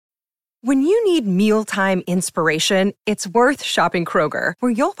When you need mealtime inspiration, it's worth shopping Kroger,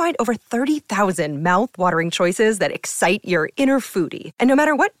 where you'll find over 30,000 mouth-watering choices that excite your inner foodie. And no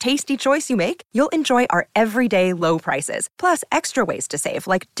matter what tasty choice you make, you'll enjoy our everyday low prices, plus extra ways to save,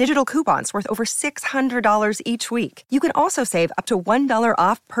 like digital coupons worth over $600 each week. You can also save up to $1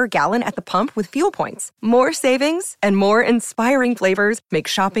 off per gallon at the pump with fuel points. More savings and more inspiring flavors make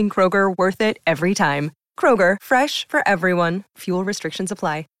shopping Kroger worth it every time. Kroger, fresh for everyone. Fuel restrictions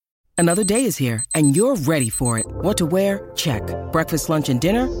apply. Another day is here, and you're ready for it. What to wear? Check. Breakfast, lunch, and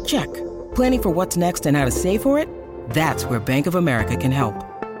dinner? Check. Planning for what's next and how to save for it? That's where Bank of America can help.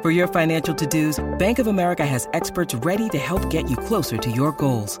 For your financial to-dos, Bank of America has experts ready to help get you closer to your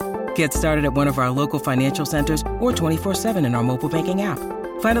goals. Get started at one of our local financial centers or 24/7 in our mobile banking app.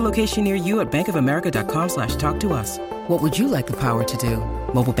 Find a location near you at bankofamerica.com/talktous. What would you like the power to do?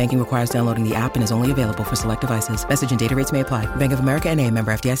 Mobile banking requires downloading the app and is only available for select devices. Message and data rates may apply. Bank of America N.A.,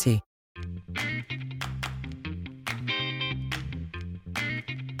 member FDIC.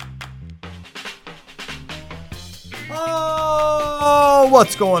 Oh,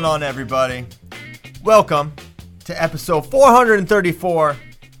 what's going on, everybody? Welcome to episode 434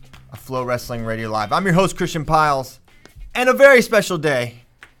 of Flow Wrestling Radio Live. I'm your host, Christian Piles, and a very special day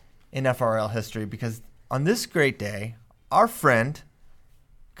in FRL history because on this great day, our friend,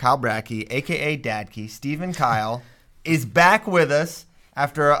 Kyle Brackey, a.k.a. Dadkey, Stephen Kyle, is back with us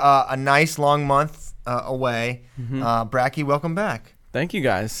after a nice long month away. Brackey, welcome back. Thank you,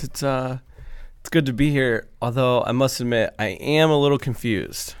 guys. It's good to be here, although I must admit I am a little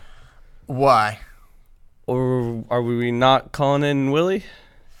confused. Why? Or are we not calling in Willie?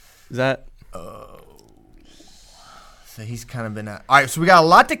 Is that... So he's kind of been all right, so we got a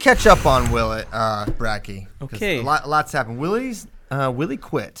lot to catch up on, Brackey. Okay. Lots happened. Willie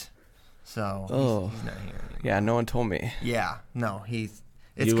quit. So he's not here anymore. Yeah, no one told me. Yeah, no, you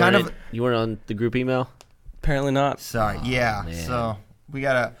weren't on the group email? Apparently not. Sorry. Yeah. Man. So we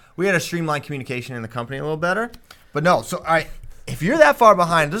gotta streamline communication in the company a little better. But no, so all right, if you're that far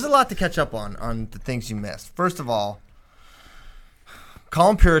behind, there's a lot to catch up on the things you missed. First of all,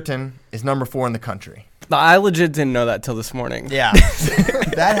 Colin Puritan is number 4 in the country. I legit didn't know that till this morning. Yeah,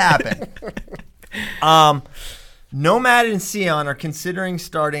 that happened. Nomad and Sion are considering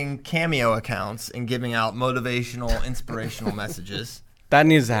starting Cameo accounts and giving out motivational, inspirational messages. That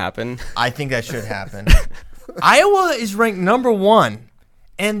needs to happen. I think that should happen. Iowa is ranked number 1,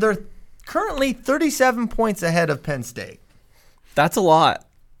 and they're currently 37 points ahead of Penn State. That's a lot.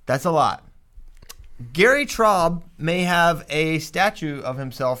 That's a lot. Gary Traub may have a statue of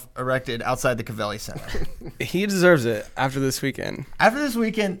himself erected outside the Covelli Center. He deserves it after this weekend. After this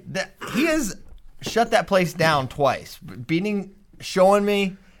weekend, he has shut that place down twice. Showing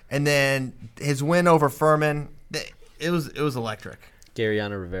me, and then his win over Furman. It was electric.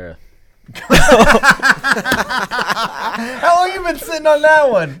 Garyana Rivera. How long you been sitting on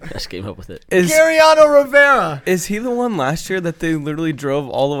that one? I just came up with it. Garyana Rivera. Is he the one last year that they literally drove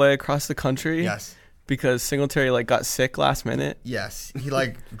all the way across the country? Yes. Because Singletary got sick last minute. Yes, he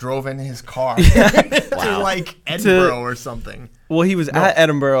drove in his car to Edinburgh or something. Well, he was at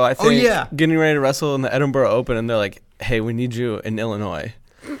Edinburgh, I think. Oh yeah, getting ready to wrestle in the Edinburgh Open, and they're like, "Hey, we need you in Illinois."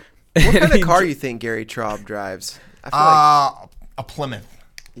 What kind of car you think Gary Traub drives? I feel a Plymouth.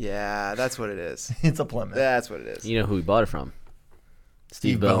 Yeah, that's what it is. It's a Plymouth. That's what it is. You know who he bought it from?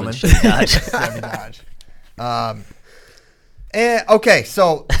 Steve Bowman. Chevy Dodge. Chevy Dodge. Okay,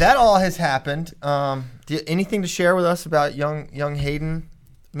 so that all has happened. Anything to share with us about young Hayden?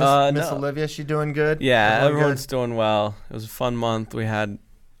 Miss No. Olivia, she doing good? Yeah, everyone's doing well. It was a fun month. We had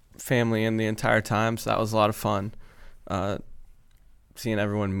family in the entire time, so that was a lot of fun. Seeing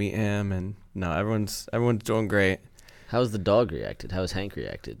everyone meet him, and everyone's doing great. How's the dog reacted? How's Hank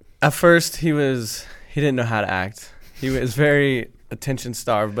reacted? At first, he didn't know how to act. He was very attention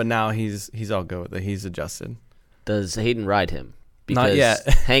starved, but now he's all good with it. He's adjusted. Does Hayden ride him? Because not yet.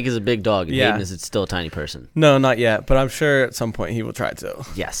 Hank is a big dog, and Yeah. Hayden is still a tiny person. No, not yet, but I'm sure at some point he will try to.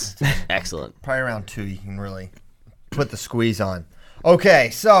 Yes. Excellent. Probably around 2 you can really put the squeeze on. Okay,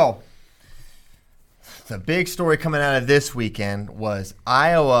 so the big story coming out of this weekend was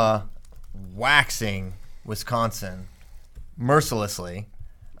Iowa waxing Wisconsin mercilessly,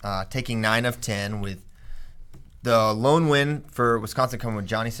 taking 9 of 10 with the lone win for Wisconsin coming with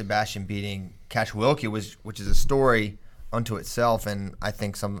Johnny Sebastian beating Cash Wilkie, which is a story unto itself, and I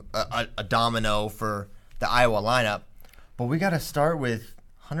think a domino for the Iowa lineup. But we got to start with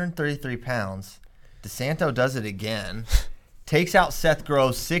 133 pounds. DeSanto does it again. Takes out Seth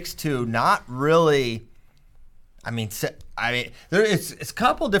Groves 6'2". Not really. It's a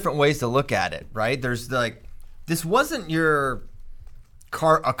couple different ways to look at it, right? There's this wasn't your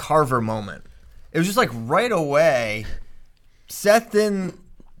a Carver moment. It was just like right away, Seth didn't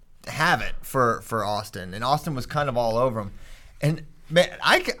have it for Austin, and Austin was kind of all over him. And man,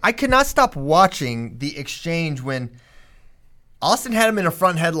 I could not stop watching the exchange when Austin had him in a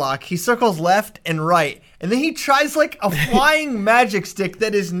front headlock. He circles left and right, and then he tries like a flying magic stick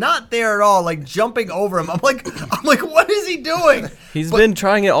that is not there at all, like jumping over him. I'm like, what is he doing? He's been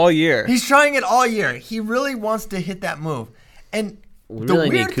trying it all year. He's trying it all year. He really wants to hit that move. And the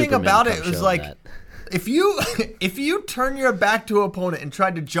weird thing about it was like, if you turn your back to an opponent and try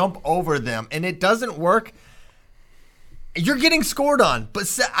to jump over them and it doesn't work, you're getting scored on.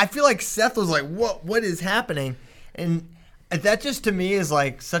 But I feel like Seth was like, what is happening? And that just to me is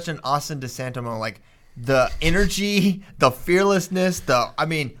like such an Austin DeSanto moment. Like the energy, the fearlessness,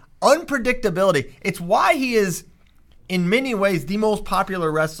 unpredictability. It's why he is, in many ways, the most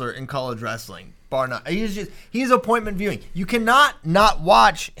popular wrestler in college wrestling. Bar none. He's appointment viewing. You cannot not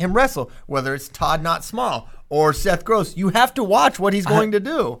watch him wrestle, whether it's Todd Not Small or Seth Gross. You have to watch what he's going to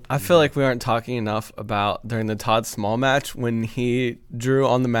do. I feel like we aren't talking enough about during the Todd Small match when he drew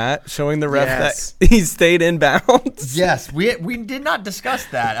on the mat, showing the ref that he stayed in bounds. Yes, we did not discuss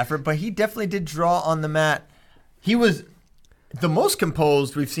that effort, but he definitely did draw on the mat. He was the most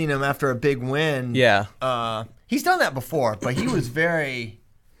composed we've seen him after a big win. Yeah. He's done that before, but he was very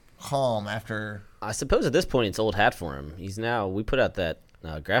calm after. I suppose at this point it's old hat for him. We put out that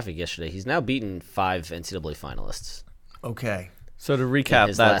graphic yesterday. He's now beaten 5 NCAA finalists. Okay. So to recap,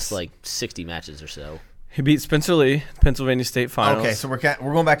 his last 60 matches or so. He beat Spencer Lee, Pennsylvania State Finals. Okay, so we're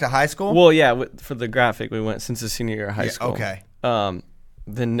going back to high school? Well, yeah, for the graphic, we went since his senior year of high school. Okay.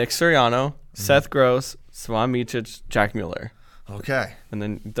 Then Nick Suriano, Seth Gross, Swan Miocic, Jack Mueller. Okay. And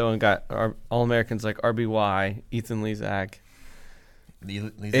then Dylan got All-Americans like RBY, Ethan Lezak.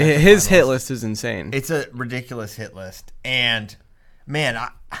 His hit list is insane. It's a ridiculous hit list. And, man,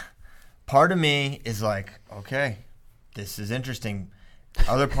 part of me is like, okay, this is interesting.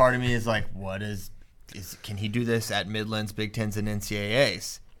 Other part of me is like, can he do this at Midlands, Big Tens, and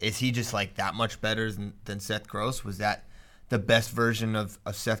NCAAs? Is he just like that much better than Seth Gross? Was that the best version of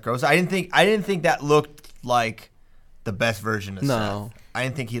Seth Gross? I didn't think that looked like the best version of Seth. I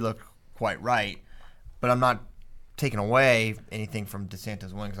didn't think he looked quite right. But I'm not taking away anything from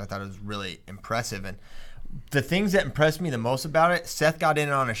DeSanto's win because I thought it was really impressive. And the things that impressed me the most about it, Seth got in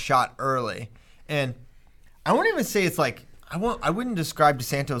on a shot early. And I won't even say it's like, I wouldn't describe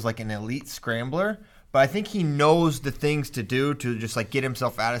DeSanto as like an elite scrambler, but I think he knows the things to do to just like get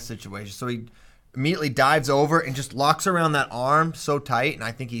himself out of situations. So he immediately dives over and just locks around that arm so tight, and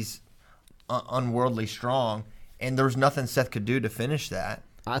I think he's unworldly strong. And there was nothing Seth could do to finish that.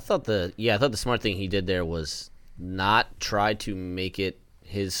 I thought the smart thing he did there was not try to make it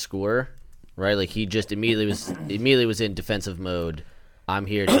his score, right? Like he just immediately was in defensive mode. I'm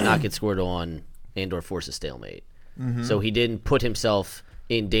here to not get scored on and/or force a stalemate. Mm-hmm. So he didn't put himself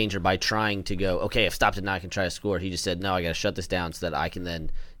in danger by trying to go, okay, I've stopped it now, I can try to score. He just said, no, I got to shut this down so that I can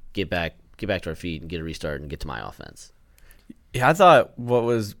then get back to our feet and get a restart and get to my offense. Yeah, I thought what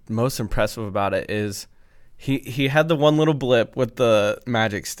was most impressive about it is he had the one little blip with the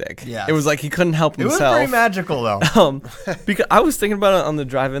magic stick. Yeah, it was like he couldn't help himself. It was pretty magical though. Because I was thinking about it on the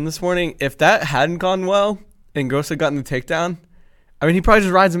drive-in this morning. If that hadn't gone well and Gross had gotten the takedown, I mean, he probably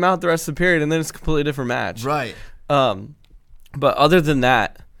just rides him out the rest of the period, and then it's a completely different match. Right. But other than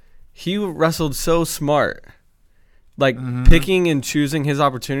that, he wrestled so smart, like picking and choosing his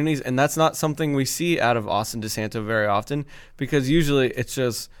opportunities, and that's not something we see out of Austin DeSanto very often because usually it's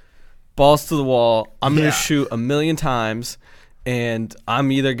just balls to the wall. I'm going to shoot a million times, and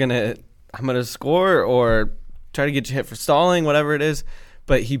I'm either going to score or try to get you hit for stalling, whatever it is.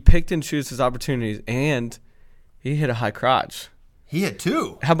 But he picked and chose his opportunities, and he hit a high crotch. He hit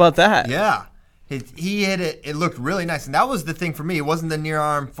 2. How about that? Yeah. He hit it. It looked really nice. And that was the thing for me. It wasn't the near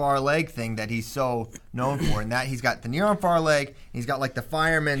arm, far leg thing that he's so known for. And that he's got the near arm, far leg. He's got like the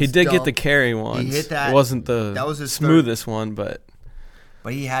fireman's He did dump. Get the carry once. He hit that. It wasn't the smoothest one, but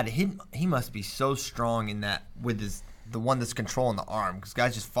he must be so strong in that with the one that's controlling the arm because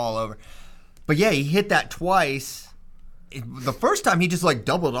guys just fall over. But yeah, he hit that twice. The first time he just like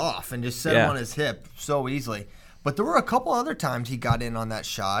doubled off and just set him on his hip so easily. But there were a couple other times he got in on that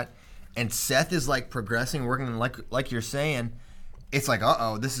shot. And Seth is like progressing, working like you're saying. It's like,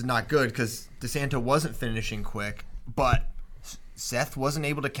 this is not good because DeSanto wasn't finishing quick, but Seth wasn't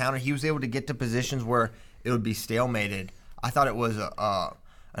able to counter. He was able to get to positions where it would be stalemated. I thought it was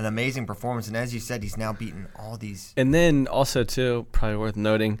an amazing performance, and as you said, he's now beaten all these. And then also too, probably worth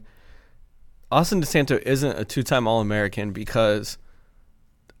noting, Austin DeSanto isn't a 2-time All-American because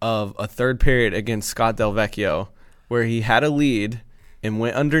of a third period against Scott Del Vecchio, where he had a lead. and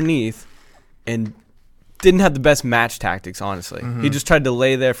went underneath and didn't have the best match tactics, honestly. He just tried to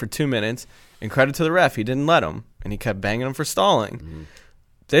lay there for 2 minutes, and credit to the ref, he didn't let him, and he kept banging him for stalling.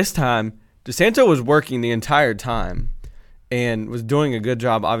 This time, DeSanto was working the entire time and was doing a good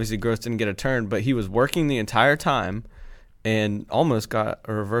job. Obviously, Gross didn't get a turn, but he was working the entire time and almost got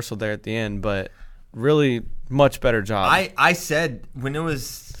a reversal there at the end, but really much better job. I said when it was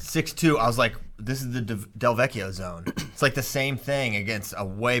 6-2, I was like, this is the Del Vecchio zone. It's like the same thing against a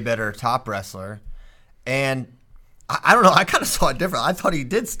way better top wrestler. And I don't know. I kind of saw it different. I thought he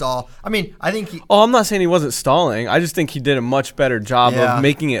did stall. I mean, I think he... Oh, I'm not saying he wasn't stalling. I just think he did a much better job of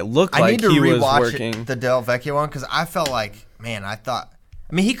making it look like he was working. The Del Vecchio one, because I felt like, man, I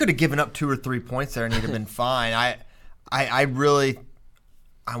mean, he could have given up 2 or 3 points there and he'd have been fine. I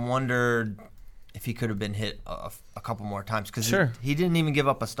wondered if he could have been hit a couple more times, because he didn't even give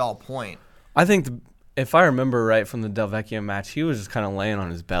up a stall point. I think, if I remember right from the Del Vecchio match, he was just kind of laying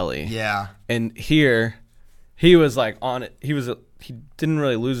on his belly. Yeah. And here, he was like on it. He didn't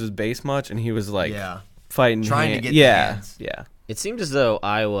really lose his base much, and he was like fighting, trying to get the hands. Yeah. It seemed as though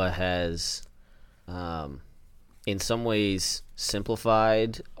Iowa has, in some ways,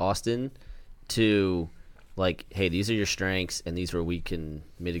 simplified Austin to, like, hey, these are your strengths, and these are where we can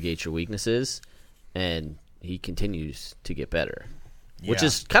mitigate your weaknesses, and he continues to get better, which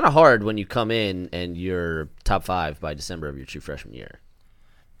is kind of hard when you come in and you're top 5 by December of your true freshman year.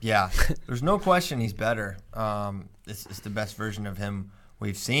 Yeah, there's no question he's better. It's the best version of him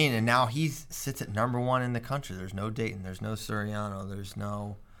we've seen, and now he sits at number 1 in the country. There's no Dayton, there's no Suriano, there's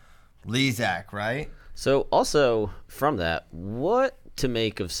no Lezak, right? So also from that, what to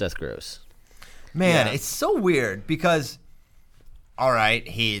make of Seth Gross? Man, it's so weird because, all right,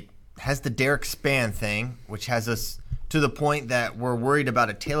 he has the Derek Span thing, which has us to the point that we're worried about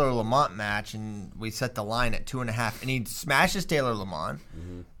a Taylor Lamont match, and we set the line at 2.5, and he smashes Taylor Lamont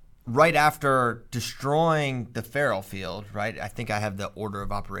right after destroying the Farrell field, right? I think I have the order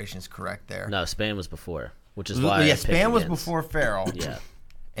of operations correct there. No, Span was before, which is why Span was before Farrell. Yeah.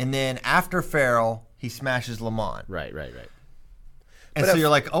 And then after Farrell, he smashes Lamont. Right. And so you're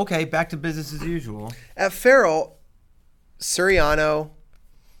like, okay, back to business as usual. At Farrell, Suriano,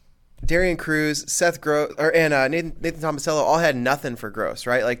 Darian Cruz, Seth Gross, and Nathan Tomasello all had nothing for Gross,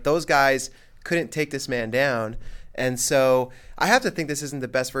 right? Like, those guys couldn't take this man down. And so I have to think this isn't the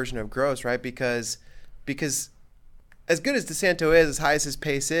best version of Gross, right? Because as good as DeSanto is, as high as his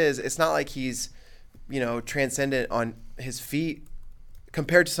pace is, it's not like he's, transcendent on his feet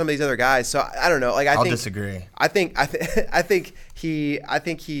compared to some of these other guys. So I don't know. Like, I'll disagree. I think this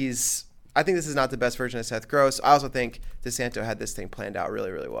is not the best version of Seth Gross. I also think DeSanto had this thing planned out really,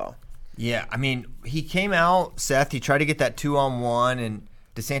 really well. Yeah, I mean, he came out, Seth, he tried to get that 2-on-1, and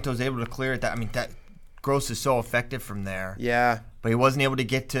DeSanto was able to clear it. I mean, that Gross is so effective from there. Yeah. But he wasn't able to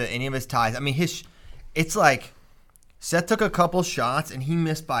get to any of his ties. I mean, it's like Seth took a couple shots, and he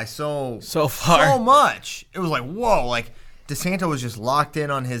missed by so far. So much. It was like, whoa, like DeSanto was just locked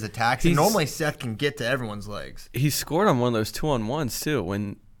in on his attacks, and normally Seth can get to everyone's legs. He scored on one of those 2-on-1s, too,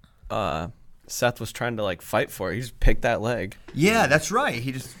 when Seth was trying to, like, fight for it. He just picked that leg. Yeah, that's right.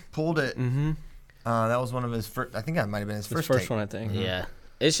 He just pulled it. Mm-hmm. That was one of his first. I think that might have been his first one, I think. Yeah.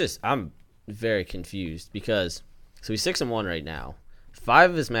 It's just, I'm very confused because, so he's 6-1 right now. 5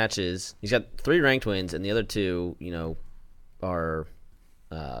 of his matches, he's got 3 ranked wins, and the other 2, are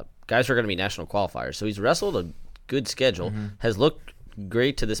guys who are going to be national qualifiers. So he's wrestled a good schedule, has looked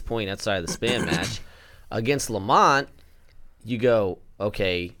great to this point outside of the Span match. Against Lamont, you go,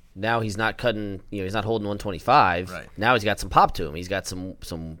 okay, now he's not cutting, he's not holding 125. Right. Now he's got some pop to him. He's got some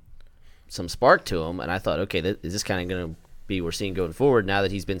spark to him. And I thought, okay, is this kind of going to be we're seeing going forward now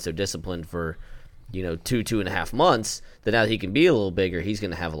that he's been so disciplined for, 2.5 months, that now that he can be a little bigger, he's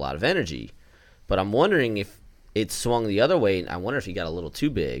going to have a lot of energy. But I'm wondering if it swung the other way. I wonder if he got a little too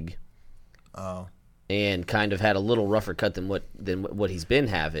big. Oh. And kind of had a little rougher cut than what he's been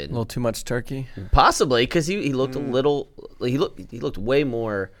having. A little too much turkey, possibly, because he looked a little. He looked way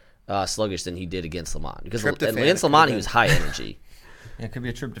more sluggish than he did against Lamont. Because against Lamont, he was high energy. Yeah, it could be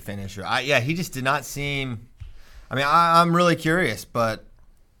a tryptophan issue. He just did not seem. I mean, I'm really curious, but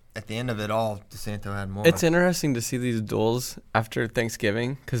at the end of it all, DeSanto had more. It's interesting to see these duels after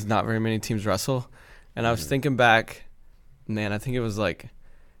Thanksgiving because not very many teams wrestle. And I was thinking back, man, I think it was like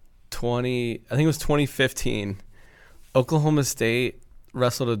 2015. Oklahoma State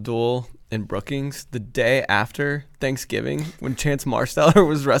wrestled a duel in Brookings the day after Thanksgiving when Chance Marsteller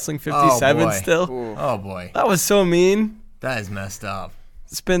was wrestling 57 still. Ooh. Oh, boy. That was so mean. That is messed up.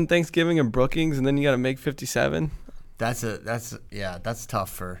 Spend Thanksgiving in Brookings and then you got to make 57. That's tough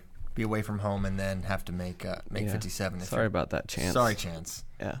for be away from home and then have to make 57. Sorry about that, Chance. Sorry, Chance.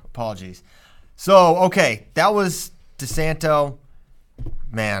 Yeah. Apologies. So, okay, that was DeSanto.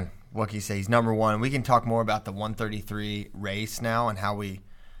 Man, what can you say? He's number one. We can talk more about the 133 race now and how we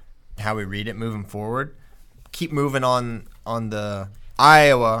read it moving forward. Keep moving on the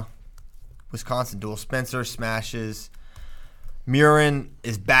Iowa-Wisconsin duel. Spencer smashes. Murin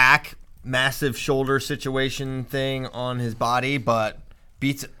is back. Massive shoulder situation thing on his body, but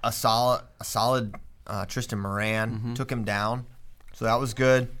beats a solid Tristan Moran. Took him down. So that was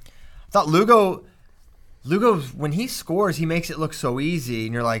good. I thought Lugo, when he scores, he makes it look so easy.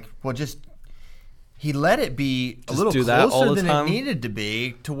 And you're like, well, he let it be a little closer than it needed to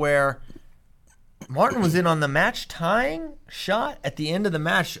be, to where Martin was in on the match-tying shot at the end of the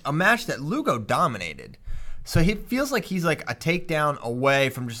match, a match that Lugo dominated. So he feels like he's like a takedown away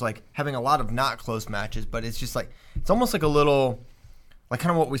from just like having a lot of not close matches, but it's just like, it's almost like a little, like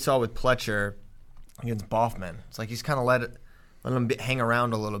kind of what we saw with Pletcher against Boffman. It's like he's kind of let him hang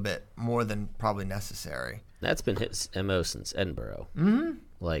around a little bit more than probably necessary. That's been his MO since Edinburgh. Mm-hmm.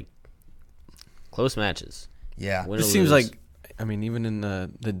 Like, close matches. Yeah. It seems like, I mean, even in the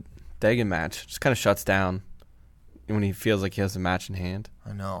Degan match, just kind of shuts down when he feels like he has the match in hand.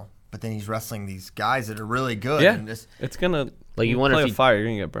 I know. But then he's wrestling these guys that are really good. Yeah, and it's gonna like you wonder play if a fire, you're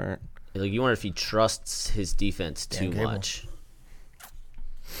gonna get burnt. Like you wonder if he trusts his defense too much.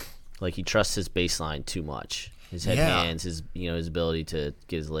 Like he trusts his baseline too much. His head hands, his ability to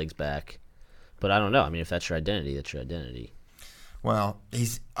get his legs back. But I don't know. I mean, if that's your identity, that's your identity. Well,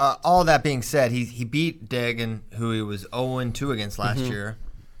 he's all that being said, he beat Degan, who he was 0-2 against last year.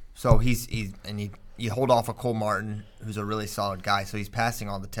 So you hold off a Cole Martin, who's a really solid guy. So he's passing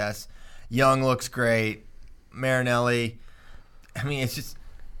all the tests. Young looks great. Marinelli. I mean, it's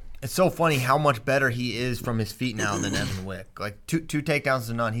so funny how much better he is from his feet now than Evan Wick. Like two takedowns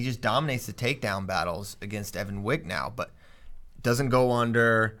to none. He just dominates the takedown battles against Evan Wick now, but doesn't go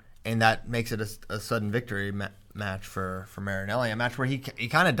under, and that makes it a sudden victory match for Marinelli. A match where he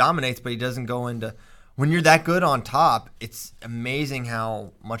kind of dominates, but he doesn't go into. When you're that good on top, it's amazing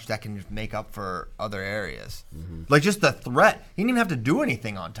how much that can make up for other areas. Mm-hmm. Like just the threat. He didn't even have to do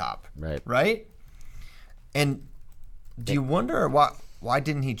anything on top. Right? And do you wonder why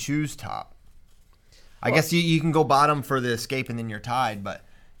didn't he choose top? I guess you can go bottom for the escape and then you're tied, but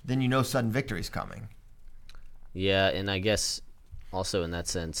then sudden victory's coming. Yeah, and I guess also in that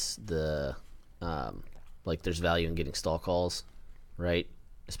sense, there's value in getting stall calls, right?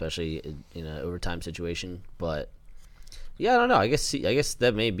 Especially in an overtime situation. But yeah, I don't know. I guess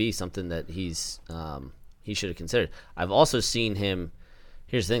that may be something that he should have considered. I've also seen him.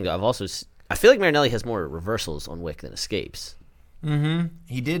 Here's the thing, though. I feel like Marinelli has more reversals on Wick than escapes. Mm-hmm.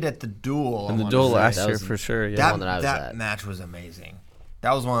 He did at the duel. In the duel last year, for sure. Yeah, that match was amazing.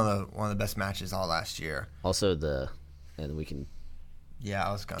 That was one of the best matches all last year. Also and we can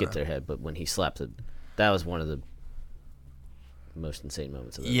I was gonna get their head, but when he slapped it, that was one of the most insane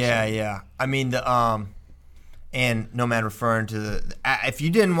moments of that. Yeah. I mean and Nomad referring to if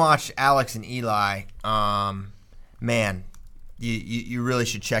you didn't watch Alex and Eli, man, you really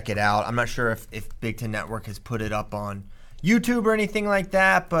should check it out. I'm not sure if Big Ten Network has put it up on YouTube or anything like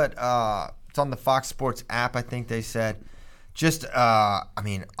that, but it's on the Fox Sports app, I think they said. Just, I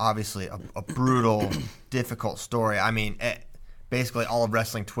mean, obviously a brutal, difficult story. I mean, basically all of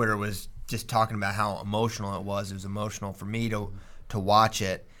wrestling Twitter was just talking about how emotional it was. It was emotional for me to watch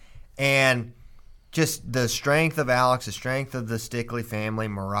it. And just the strength of Alex, the strength of the Stickley family,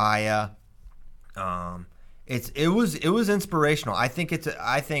 Mariah, it was inspirational. I think it's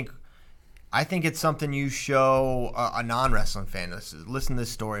something you show a non-wrestling fan. Listen to this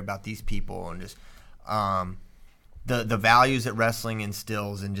story about these people and just the values that wrestling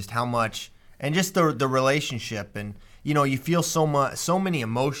instills and just how much and just the relationship and you feel so many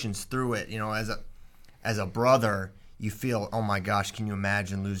emotions through it. As a brother, you feel, oh my gosh, can you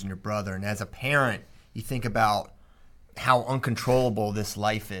imagine losing your brother? And as a parent, you think about how uncontrollable this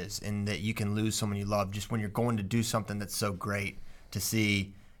life is and that you can lose someone you love just when you're going to do something that's so great to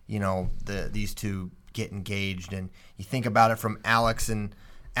see. These two get engaged, and you think about it from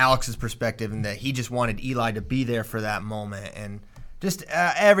Alex's perspective, and that he just wanted Eli to be there for that moment, and just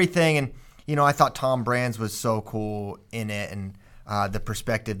everything. And I thought Tom Brands was so cool in it, and the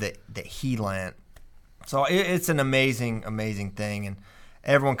perspective that he lent. So it's an amazing, amazing thing, and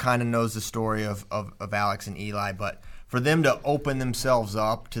everyone kind of knows the story of Alex and Eli, but for them to open themselves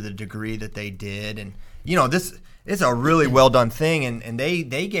up to the degree that they did, and this. It's a really well done thing, and they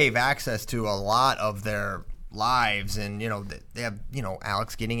gave access to a lot of their lives, and they have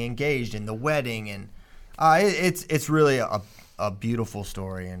Alex getting engaged and the wedding, and it's really a beautiful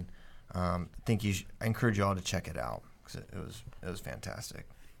story, and I encourage you all to check it out because it was fantastic.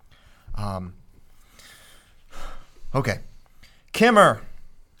 Okay, Kimmer,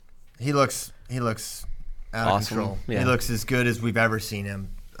 he looks out of Awesome. control. Yeah. He looks as good as we've ever seen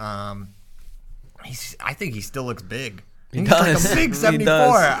him. I think he still looks big. He's like does. a big He 74.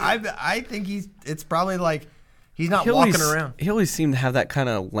 does. I think it's probably like he's not walking around. He always seemed to have that kind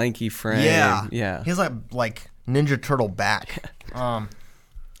of lanky frame. Yeah. He's like Ninja Turtle back. And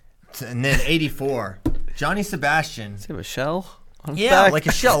then 84, Johnny Sebastian. Does he have a shell on his Yeah, back? like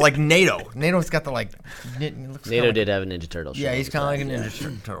a shell, like NATO. NATO's got the NATO did have a Ninja Turtle shell. Yeah, he's kind of like a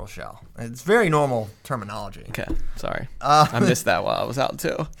Ninja Turtle shell. It's very normal terminology. Okay, sorry. I missed that while I was out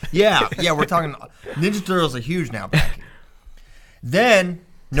too. Yeah, we're talking Ninja Turtles are huge now, Becky. Then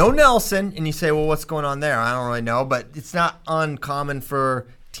no Nelson, and you say, well, what's going on there? I don't really know, but it's not uncommon for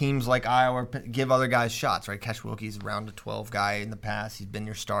teams like Iowa give other guys shots, right? Cash Wilkie's a round of 12 guy in the past. He's been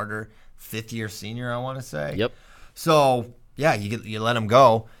your starter, 5th-year senior, I want to say. Yep. So, yeah, you let him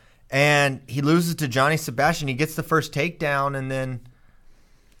go. And he loses to Johnny Sebastian. He gets the first takedown, and then,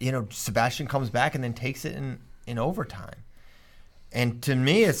 Sebastian comes back and then takes it in overtime. And to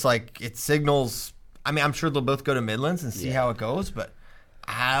me, it's like it signals – I mean, I'm sure they'll both go to Midlands and see how it goes, but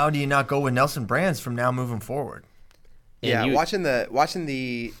how do you not go with Nelson Brands from now moving forward? Yeah, watching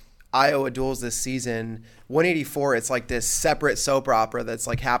the Iowa duels this season, 184, it's like this separate soap opera that's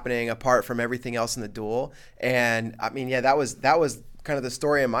like happening apart from everything else in the duel. And I mean, that was kind of the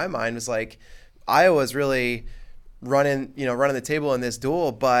story in my mind, was like Iowa's really running the table in this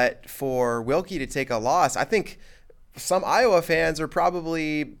duel, but for Wilkie to take a loss, I think some Iowa fans are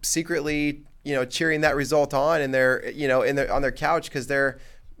probably secretly cheering that result on in their on their couch because they're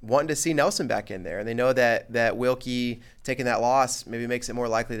wanting to see Nelson back in there, and they know that Wilkie taking that loss maybe makes it more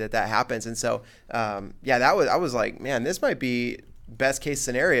likely that happens. And so, I was like, man, this might be best case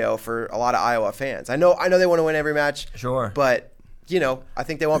scenario for a lot of Iowa fans. I know they want to win every match, Sure, but I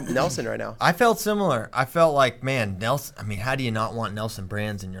think they want Nelson right now. I felt similar. I felt like, man, Nelson. I mean, how do you not want Nelson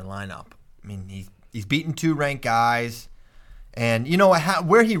Brands in your lineup? I mean, he's beaten 2 ranked guys. And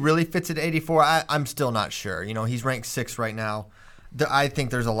where he really fits at 84, I'm still not sure. He's ranked 6th right now. I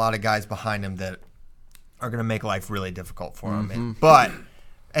think there's a lot of guys behind him that are going to make life really difficult for him. But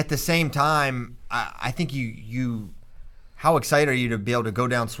at the same time, I think how excited are you to be able to go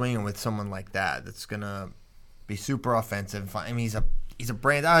down swinging with someone like that? That's going to be super offensive. I mean, he's a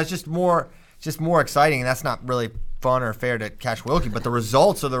brand. It's just more exciting, and that's not really fun or fair to Cash Wilkie. But the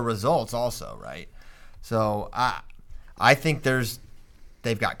results are the results, also, right? So I think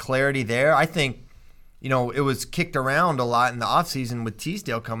they've got clarity there. I think, it was kicked around a lot in the offseason with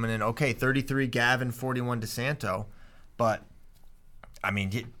Teasdale coming in. Okay, 33 Gavin, 41 DeSanto. But, I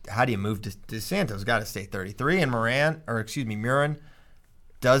mean, how do you move DeSanto's got to stay 33. And Murin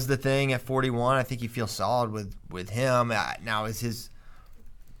does the thing at 41. I think you feel solid with him. Now,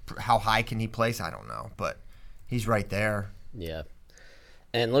 how high can he place? I don't know. But he's right there. Yeah.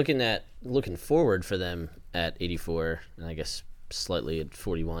 And looking forward for them at 84, and I guess slightly at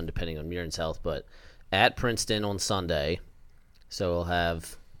 41, depending on Murin's health, but at Princeton on Sunday. So he'll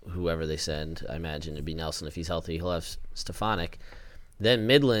have whoever they send. I imagine it'd be Nelson if he's healthy. He'll have Stefanik. Then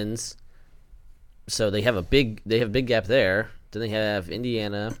Midlands. So they have a big gap there. Then they have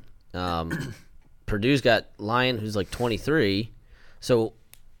Indiana. Purdue's got Lyon, who's like 23. So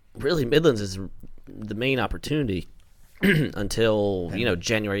really, Midlands is the main opportunity until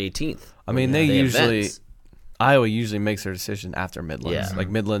January 18th. I mean, Iowa usually makes their decision after Midlands. Yeah. Like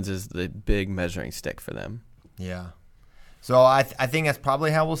Midlands is the big measuring stick for them. Yeah. So I think that's probably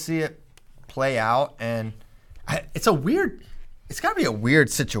how we'll see it play out. And it's got to be a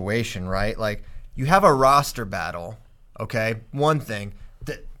weird situation, right? Like you have a roster battle, okay? One thing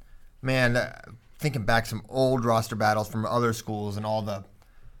that, man, thinking back some old roster battles from other schools and all the,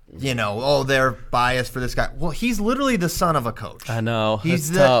 they're biased for this guy. Well, he's literally the son of a coach. I know. He's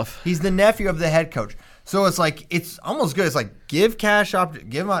tough. He's the nephew of the head coach. So it's like, it's almost good. It's like, give Cash up,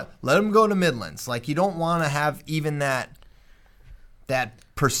 let him go to Midlands. Like, you don't want to have even that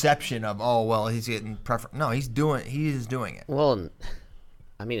perception of, oh, well, he's getting preference. No, he is doing it. Well,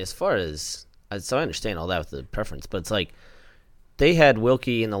 I mean, so I understand all that with the preference, but it's like they had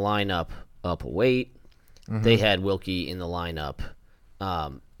Wilkie in the lineup up a weight. Mm-hmm. They had Wilkie in the lineup,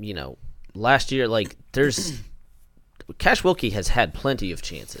 last year, like Cash Wilkie has had plenty of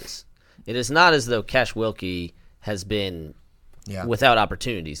chances. It is not as though Cash Wilkie has been without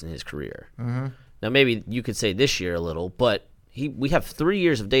opportunities in his career. Mm-hmm. Now, maybe you could say this year a little, but we have 3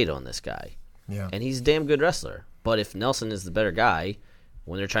 years of data on this guy, and he's a damn good wrestler. But if Nelson is the better guy,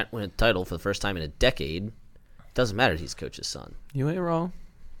 when they're trying to win a title for the first time in a decade, it doesn't matter he's coach's son. You ain't wrong.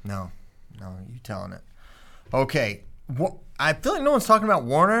 No. No, you telling it. Okay. I feel like no one's talking about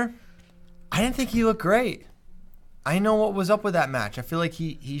Warner. I didn't think he looked great. I know what was up with that match. I feel like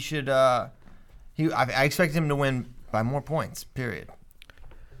he should. I expected him to win by more points. Period.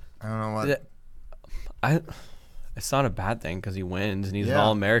 I don't know what. It's not a bad thing because he wins and he's an Yeah.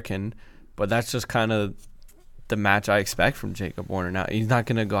 All-American, but that's just kind of the match I expect from Jacob Warner. Now he's not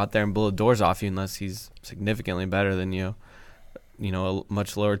going to go out there and blow the doors off you unless he's significantly better than you. A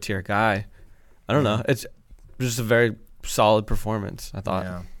much lower tier guy. I don't know. It's just a very solid performance, I thought.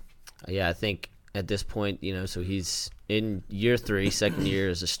 Yeah. Yeah, I think at this point, so he's in year 3, second year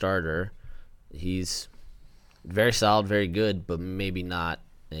as a starter. He's very solid, very good, but maybe not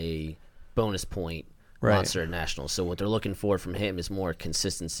a bonus point monster at nationals. So what they're looking for from him is more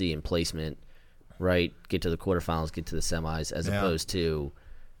consistency and placement, right? Get to the quarterfinals, get to the semis, as opposed to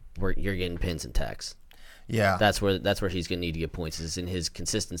where you're getting pins and techs. Yeah. That's where he's going to need to get points, is in his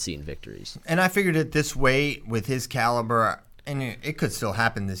consistency and victories. And I figured it this way with his caliber, and it could still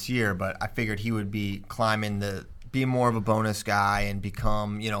happen this year, but I figured he would be be more of a bonus guy and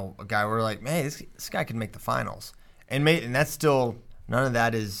become, a guy where we're like, man, this guy could make the finals. And that's still, none of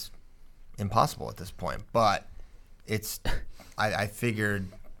that is impossible at this point. But I figured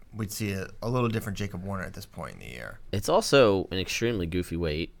we'd see a little different Jacob Warner at this point in the year. It's also an extremely goofy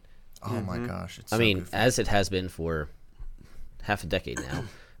weight. Oh my gosh! It's I mean, goofy. as it has been for half a decade now.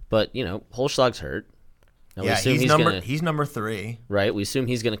 But Holschlag's hurt. Now, we assume he's number 3. right. We assume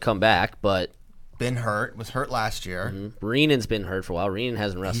he's going to come back, but Been hurt. Was hurt last year. Reenan's been hurt for a while. Reenan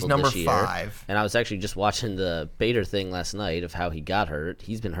hasn't wrestled He's number this year. 5. And I was actually just watching the Bader thing last night of how he got hurt.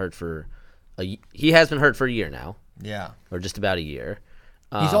 He's been hurt he has been hurt for a year now, Yeah. or just about a year.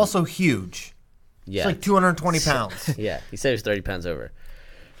 He's also huge. Yeah, He's like 220 pounds. yeah. He said he was 30 pounds over.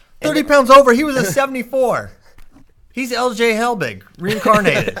 30 pounds over. He was a 74. He's LJ Helbig,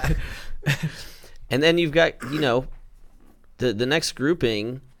 reincarnated. And then you've got the next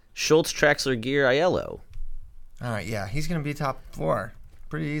grouping: Schultz, Traxler, Gear, Aiello. All right, yeah. He's going to be top 4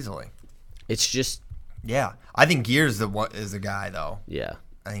 pretty easily. It's just Yeah. I think Gears is the guy, though. yeah.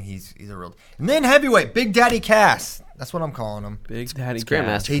 I think he's a real. And then heavyweight, Big Daddy Cass. That's what I'm calling him. Big Daddy It's Cass.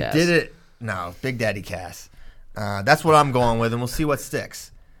 Grandmaster He Cass. did it. No, Big Daddy Cass. That's what I'm going with, and we'll see what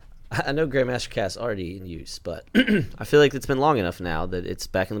sticks. I know Grandmaster Cass already in use, but I feel like it's been long enough now that it's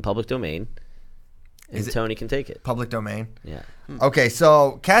back in the public domain, and Tony can take it. Public domain. Yeah. Okay,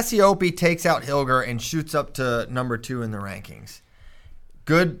 so Cassiope takes out Hilger and shoots up to number 2 in the rankings.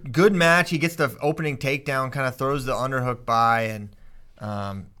 Good match. He gets the opening takedown, kind of throws the underhook by, and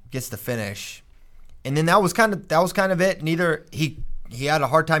gets the finish. And then that was kind of it. Neither he had a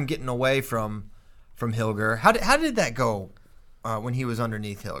hard time getting away from Hilger. How did that go when he was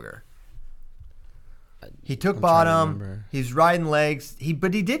underneath Hilger? He took bottom. remember. He's riding legs.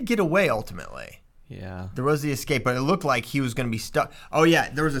 But he did get away ultimately. Yeah. There was the escape, but it looked like he was going to be stuck. Oh, yeah,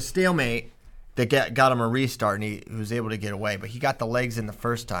 there was a stalemate that got him a restart, and he was able to get away. But he got the legs in the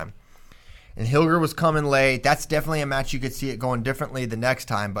first time. And Hilger was coming late. That's definitely a match you could see it going differently the next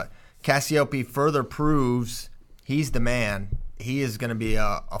time. But Cassiope further proves he's the man. He is going to be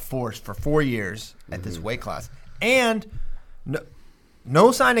a force for 4 years at this weight class. And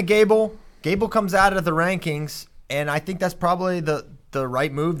no sign of Gable. Gable comes out of the rankings, and I think that's probably the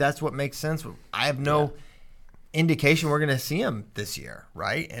right move. That's what makes sense. I have no indication we're going to see him this year,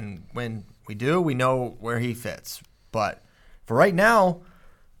 right? And when we do, we know where he fits. But for right now,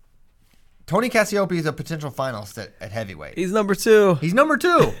 Tony Cassiope is a potential finalist at heavyweight. He's number 2. He's number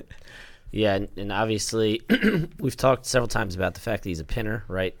 2. Yeah, and obviously we've talked several times about the fact that he's a pinner,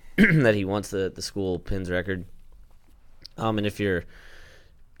 right? That he wants the school pins record. And if you're,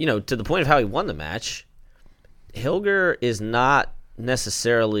 to the point of how he won the match, Hilger is not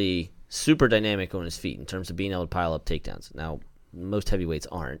necessarily super dynamic on his feet in terms of being able to pile up takedowns. Now, most heavyweights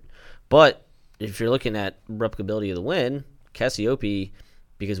aren't. But if you're looking at replicability of the win, Cassiope,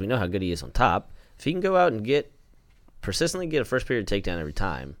 because we know how good he is on top, if he can go out and persistently get a first period takedown every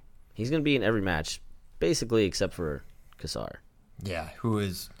time, he's going to be in every match, basically except for Kassar. Yeah, who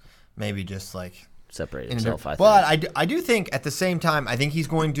is maybe just like Separate himself, I think. But I do think at the same time, I think he's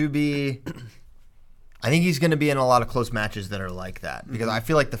going to be. I think he's going to be in a lot of close matches that are like that because I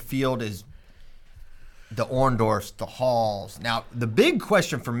feel like the field is the Orndorffs, the Halls. Now the big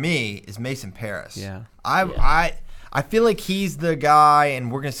question for me is Mason Paris. Yeah. I feel like he's the guy,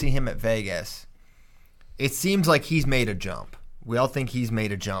 and we're going to see him at Vegas. It seems like he's made a jump. We all think he's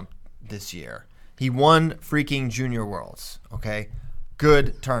made a jump this year. He won freaking Junior Worlds. Okay,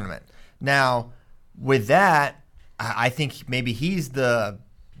 good tournament. Now. With that, I think maybe he's the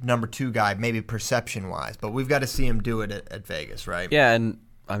number 2 guy, maybe perception-wise. But we've got to see him do it at Vegas, right? Yeah, and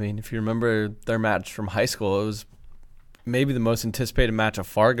I mean, if you remember their match from high school, it was maybe the most anticipated match of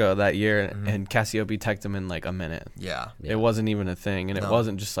Fargo that year, and Cassiope teched him in like a minute. Yeah. It wasn't even a thing, and it No.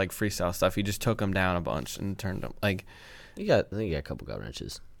 wasn't just like freestyle stuff. He just took him down a bunch and turned him like. I think you got a couple gut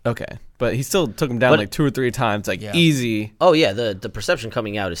wrenches. Okay, but he still took him down But- like 2 or 3 times, like Yeah. easy. Oh yeah, the perception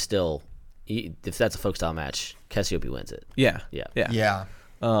coming out is still, if that's a folk style match, Cassiope wins it. Yeah, Yeah. Yeah.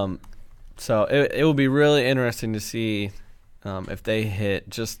 So it will be really interesting to see if they hit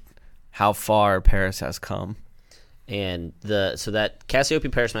just how far Paris has come. And so that Cassiope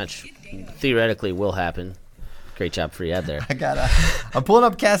Paris match theoretically will happen. Great job for you out there. I'm pulling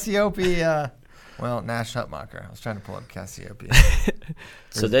up Cassiope. Nash Hutmacher. I was trying to pull up Cassiope.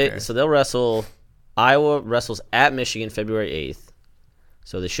 So they'll wrestle. Iowa wrestles at Michigan February 8th.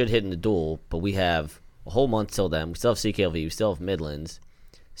 So they should hit in the duel, but we have a whole month till then. We still have CKLV. We still have Midlands.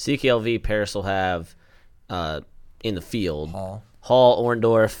 CKLV, Paris will have in the field. Hall,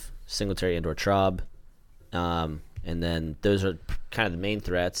 Orndorff, Singletary, Indoor Traub. And then those are kind of the main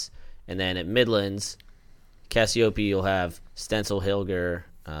threats. And then at Midlands, Cassiope, you'll have Stencil, Hilger,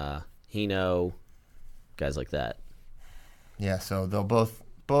 Hino, guys like that. Yeah, so they'll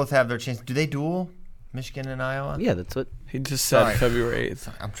both have their chance. Do they duel, Michigan and Iowa? Yeah, that's what. He just said Sorry. February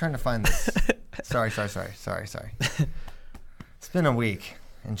 8th. I'm trying to find this. Sorry. It's been a week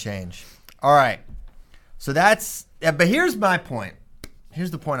and change. All right. So that's – but here's my point. Here's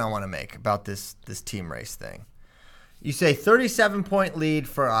the point I want to make about this team race thing. You say 37-point lead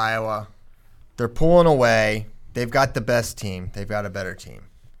for Iowa. They're pulling away. They've got the best team. They've got a better team.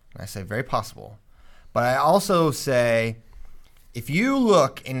 And I say very possible. But I also say if you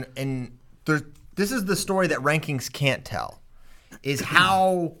look and this is the story that rankings can't tell, is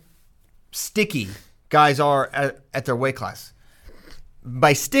how sticky guys are at their weight class.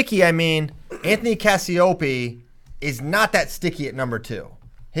 By sticky, I mean Anthony Cassiope is not that sticky at number 2.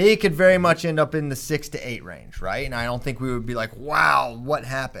 He could very much end up in the 6 to 8 range, right? And I don't think we would be like, wow, what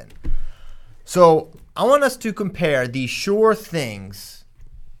happened? So I want us to compare the sure things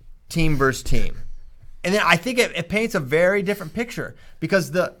team versus team. And then I think it paints a very different picture because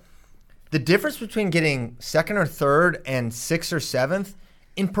the difference between getting 2nd or 3rd and 6th or 7th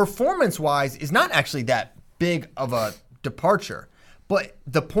in performance-wise is not actually that big of a departure. But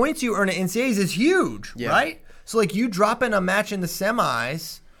the points you earn at NCAAs is huge, right? So like you drop in a match in the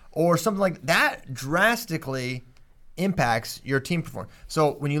semis or something like that drastically impacts your team performance.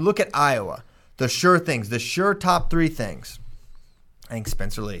 So when you look at Iowa, the sure things, the sure top 3 things, I think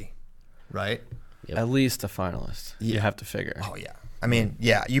Spencer Lee, right? Yep. At least a finalist. You have to figure. Oh, yeah. I mean,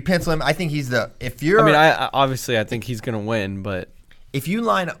 yeah, you pencil him. I think he's if you're. I mean, I obviously I think he's going to win, but if you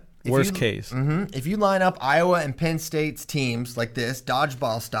line up. Worst case. If you line up Iowa and Penn State's teams like this,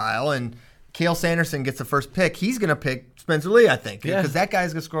 dodgeball style, and Cale Sanderson gets the first pick, he's going to pick Spencer Lee, I think, because that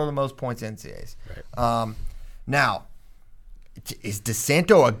guy's going to score the most points in NCAAs. Right. Now, is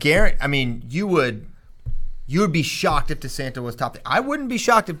DeSanto a guarantee? I mean, you would be shocked if DeSanto was top 3. I wouldn't be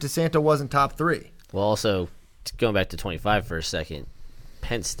shocked if DeSanto wasn't top 3. Well, also, going back to 25 for a second,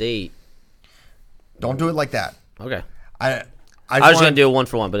 Penn State. Don't do it like that. Okay. I was going to do a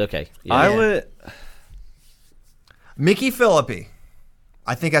 1-for-1, but okay. Yeah. I would. Mickey Philippi.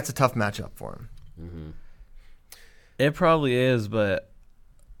 I think that's a tough matchup for him. Mm-hmm. It probably is, but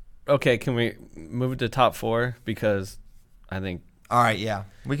okay. Can we move it to top 4? Because I think. All right, yeah,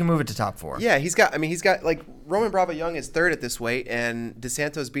 we can move it to top 4. Yeah, he's got like Roman Bravo Young is 3rd at this weight, and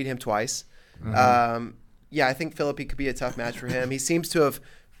DeSanto's beat him twice. Yeah, I think Philippi could be a tough match for him. He seems to have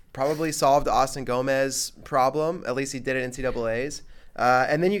probably solved Austin Gomez problem. At least he did it in NCAAs.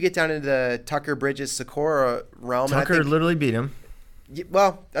 And then you get down into the Tucker Bridges Sakura realm. Tucker and I think, literally beat him.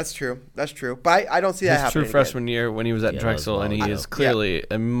 well, that's true. That's true. But I don't see that his happening true freshman year when he was at Drexel, and he is clearly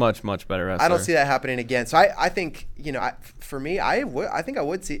a much, much better wrestler. I don't see that happening again. So I think, for me, I think I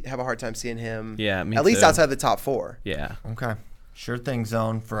would have a hard time seeing him me at least too. outside the top 4. Yeah. Okay. Sure thing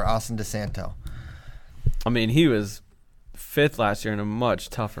zone for Austin DeSanto. I mean, he was 5th last year in a much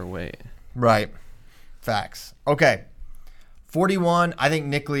tougher weight. Right. Facts. Okay. 41, I think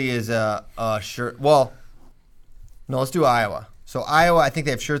Nick Lee is a sure. Well, no, let's do Iowa. So Iowa, I think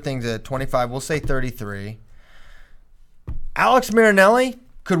they have sure things at 25. We'll say 33. Alex Marinelli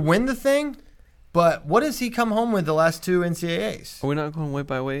could win the thing, but what has he come home with the last 2 NCAAs? Are we not going weight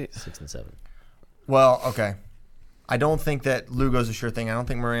by weight? 6 and 7. Well, okay. I don't think that Lugo's a sure thing. I don't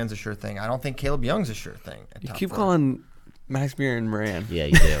think Moran's a sure thing. I don't think Caleb Young's a sure thing. You keep calling Max Muir and Moran. Yeah,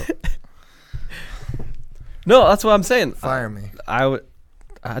 you do. No, that's what I'm saying. Fire me.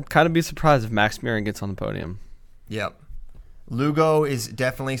 I'd kind of be surprised if Max Muir gets on the podium. Yep. Lugo is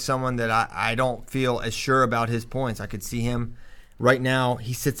definitely someone that I don't feel as sure about his points. I could see him Right now,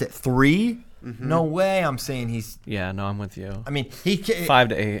 he sits at 3. No way I'm saying he's Yeah, no, I'm with you. I mean, he 5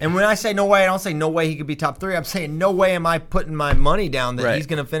 to 8. And when I say no way, I don't say no way he could be top 3. I'm saying no way am I putting my money down that Right. he's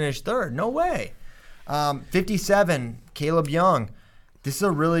going to finish 3rd. No way. 57, Caleb Young. This is a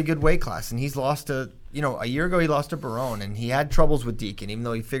really good weight class, and he's lost to, a year ago he lost to Barone, and he had troubles with Deacon, even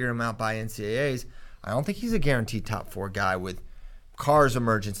though he figured him out by NCAAs. I don't think he's a guaranteed top 4 guy with Carr's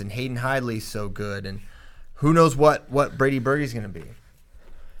emergence, and Hayden Hidley's so good, and who knows what Brady Berge's going to be.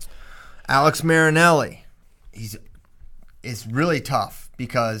 Alex Marinelli, it's really tough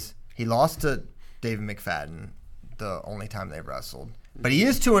because he lost to David McFadden the only time they've wrestled. But he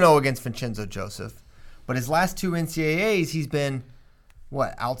is 2-0 against Vincenzo Joseph. But his last 2 NCAAs, he's been,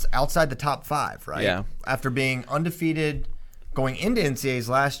 outside the top 5, right? Yeah. After being undefeated going into NCAAs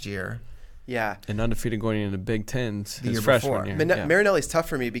last year. Yeah. And undefeated going into Big Tens his year freshman before. year. Yeah. Marinelli's tough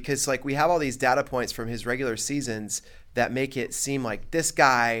for me because we have all these data points from his regular seasons that make it seem like this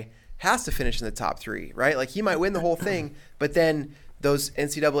guy has to finish in the top 3, right? Like he might win the whole thing, but then those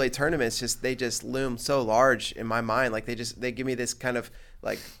NCAA tournaments just loom so large in my mind. Like they give me this kind of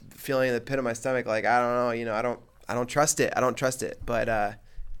like feeling in the pit of my stomach. Like I don't know, I don't trust it. I don't trust it. But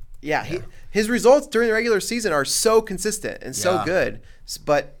his results during the regular season are so consistent and so good.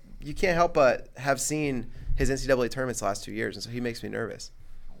 But you can't help but have seen his NCAA tournaments the last 2 years, and so he makes me nervous.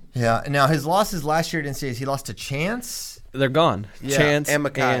 Yeah. Now his losses last year at NCAAs, he lost to Chance. They're gone. Yeah. Chance And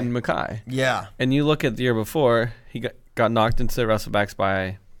Mackay. Yeah. And you look at the year before, he got knocked into the wrestlebacks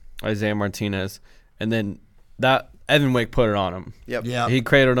by Isaiah Martinez, and then that Evan Wake put it on him. Yep. Yeah. He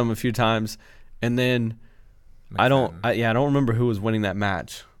cradled him a few times, and then I don't remember who was winning that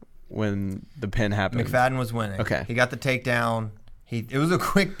match when the pin happened. McFadden was winning. Okay. He got the takedown. It was a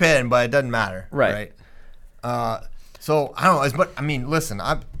quick pin, but it doesn't matter. Right. So I don't know. But I mean, listen,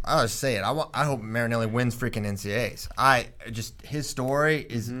 I'll just say it. I hope Marinelli wins freaking NCAAs. His story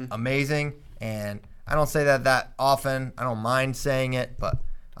is amazing, and I don't say that often. I don't mind saying it, but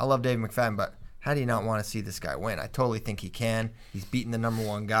I love Dave McFadden. But how do you not want to see this guy win? I totally think he can. He's beaten the number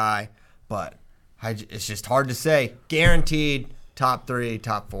 1 guy, but it's just hard to say. Guaranteed top 3,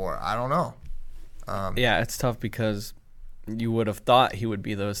 top 4. I don't know. Yeah, it's tough because you would have thought he would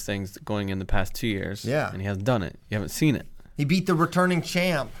be those things going in the past 2 years. Yeah. And he hasn't done it. You haven't seen it. He beat the returning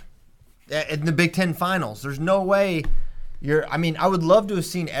champ in the Big Ten finals. There's no way I would love to have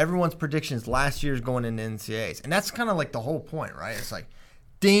seen everyone's predictions last year's going into NCAAs. And that's kind of like the whole point, right? It's like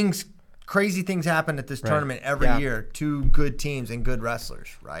crazy things happen at this tournament every year. 2 good teams and good wrestlers,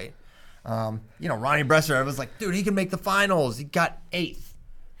 right? Ronnie Bresser, I was like, dude, he can make the finals. He got 8th,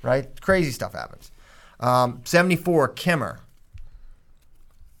 right? Crazy stuff happens. 74, Kimmer.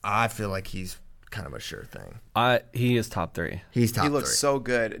 I feel like he's kind of a sure thing. He is top 3. He's top 3. He looks so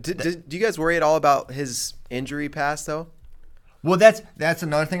good. Do you guys worry at all about his injury past, though? Well, that's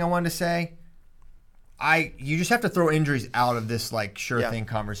another thing I wanted to say. You just have to throw injuries out of this sure thing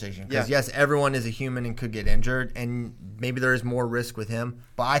conversation because yes, everyone is a human and could get injured, and maybe there is more risk with him.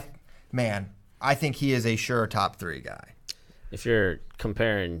 But I think he is a sure top 3 guy. If you're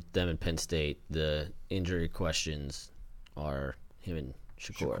comparing them in Penn State, the injury questions are him and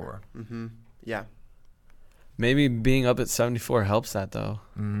Shakur. Mm-hmm. Yeah. Maybe being up at 74 helps that, though.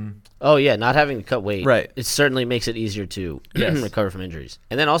 Mm-hmm. Oh, yeah, not having to cut weight. Right. It certainly makes it easier to recover from injuries.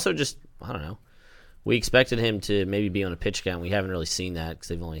 And then also just, I don't know, we expected him to maybe be on a pitch count. We haven't really seen that because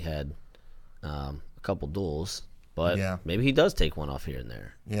they've only had a couple duels. But maybe he does take one off here and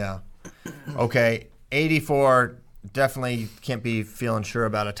there. Yeah. Okay, 84, definitely can't be feeling sure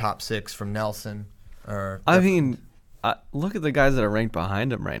about a top 6 from Nelson. Look at the guys that are ranked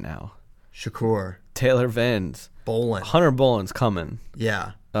behind him right now. Shakur. Taylor Vins. Bolin. Hunter Bolin's coming.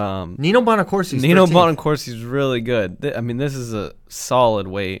 Yeah. Nino Bonacorsi's Nino 13th. Bonacorsi's really good. This is a solid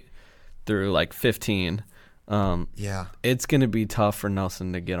weight through 15. Yeah. It's going to be tough for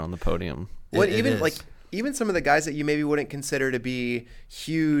Nelson to get on the podium. Well, It is. even some of the guys that you maybe wouldn't consider to be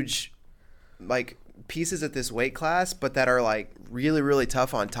huge, pieces at this weight class, but that are really, really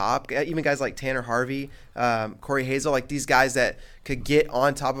tough on top. Even guys like Tanner Harvey, Corey Hazel, these guys that could get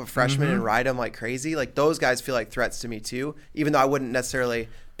on top of a freshman and ride them like crazy. Those guys feel like threats to me too, even though I wouldn't necessarily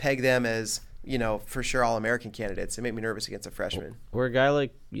peg them as, for sure All-American candidates. It make me nervous against a freshman. Or a guy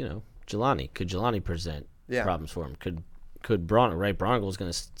like, Jelani. Could Jelani present problems for him? Could Bronigal's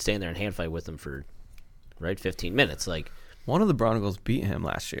going to stand there and hand fight with him for 15 minutes? One of the Broncos beat him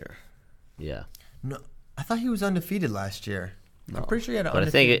last year. Yeah. No, I thought he was undefeated last year. I'm pretty sure he had an But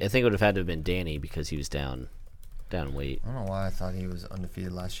undefeated. I think it would have had to have been Danny because he was down in weight. I don't know why I thought he was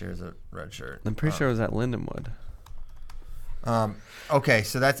undefeated last year as a red shirt. I'm pretty sure it was at Lindenwood. Okay,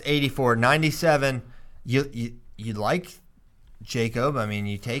 so that's 84. 97, you like Jacob. I mean,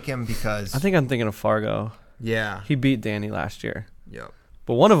 you take him because I think I'm thinking of Fargo. yeah. He beat Danny last year, Yep.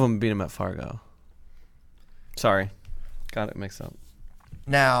 but one of them beat him at Fargo. Sorry, got it mixed up.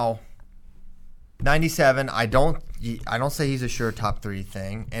 Now, 97. I don't say he's a sure top 3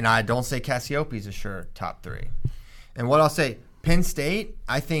 thing, and I don't say Cassioppi's a sure top 3. And what I'll say, Penn State,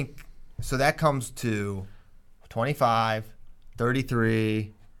 I think. So that comes to 25,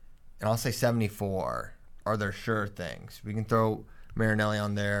 33, and I'll say 74 are their sure things. We can throw Marinelli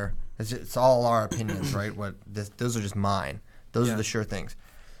on there. It's all our opinions, right? Those are just mine. Those are the sure things.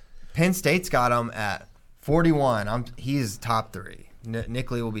 Penn State's got him at 41. He's top 3.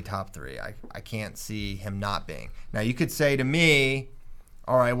 Nick Lee will be top 3. I can't see him not being. Now you could say to me,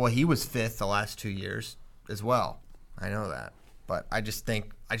 all right, well he was 5th the last 2 years as well. I know that, but I just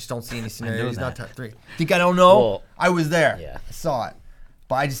don't see any scenario he's not top 3. Think I don't know? Well, I was there. yeah. I saw it,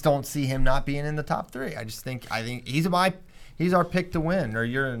 but I just don't see him not being in the top 3. I think he's our pick to win, or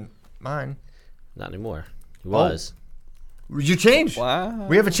you're in mine. Not anymore. He was. You changed. Wow.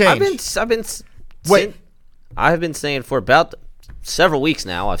 We have a change. Wait. I've been saying for about several weeks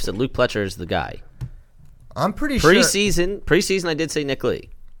now. I've said Luke Pletcher is the guy. I'm pretty sure. Preseason, I did say Nick Lee.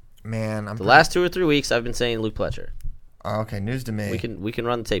 Man, The last 2 or 3 weeks, I've been saying Luke Pletcher. Okay, news to me. We can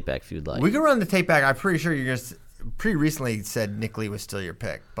run the tape back if you'd like. We can run the tape back. I'm pretty sure you're just pretty recently said Nick Lee was still your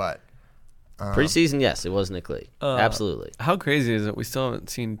pick, but Preseason, yes, it was Nick Lee. Absolutely. How crazy is it? We still haven't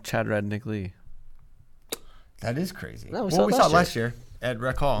seen Chad Red, Nick Lee. that is crazy. No, we saw it it last year at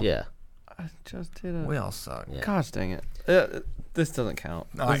Rec Hall. Yeah. I just did it. We all suck. Yeah. Gosh dang it. This doesn't count.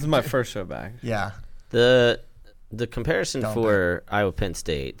 No, This is my first show back. Yeah. The comparison Don't for Iowa Penn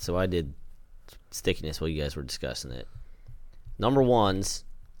State, so I did stickiness while you guys were discussing it. Number ones,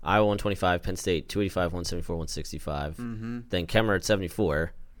 Iowa 125, Penn State 285, 174, 165. Then Kemmer at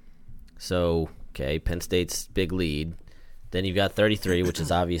 74. So, okay, Penn State's big lead. Then you've got 33, which is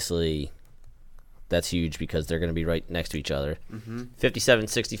obviously, that's huge because they're going to be right next to each other. 57,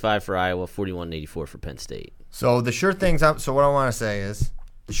 65 for Iowa, 41, 84 for Penn State. So the sure things. So what I want to say is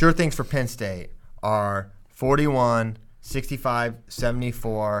the sure things for Penn State are 41, 65,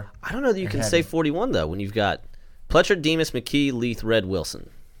 74. I don't know that you can say 41, though, when you've got Pletcher, Demas, McKee, Leith, Red, Wilson.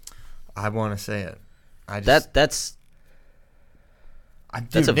 I want to say it. That's a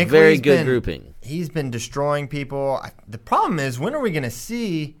Nick very Lee's good grouping. He's been destroying people. The problem is, when are we going to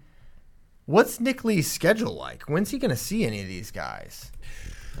see? What's Nick Lee's schedule like? When's he going to see any of these guys?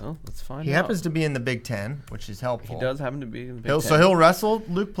 Well, let's find He out. happens to be in the Big Ten, which is helpful. He does happen to be in the Big So Ten. he'll wrestle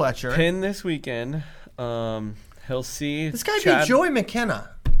Luke Pletcher. Penn this weekend. He'll see This guy Chad, beat Joey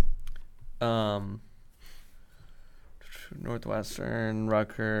McKenna. Northwestern,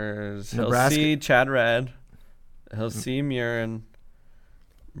 Rutgers. Nebraska. He'll see Chad Red. He'll see Moran,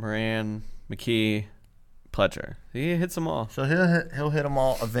 McKee, Pletcher. He hits them all. So he'll hit them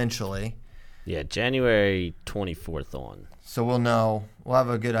all eventually. Yeah, January 24th on. So we'll know. We'll have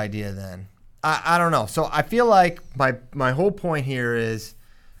a good idea then. I don't know. So I feel like my whole point here is,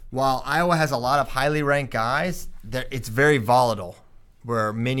 while Iowa has a lot of highly ranked guys, it's very volatile,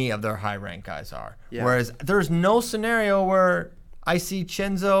 where many of their high ranked guys are. Yeah. Whereas there's no scenario where I see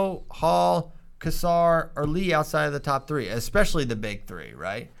Chenzo, Hall, Kassar, or Lee outside of the top 3, especially the big 3,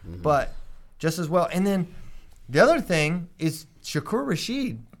 right? But just as well. And then the other thing is Shakur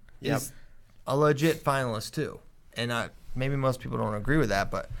Rashid is a legit finalist too. And maybe most people don't agree with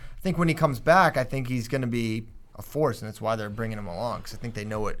that, but I think when he comes back, I think he's going to be a force, and that's why they're bringing him along, because I think they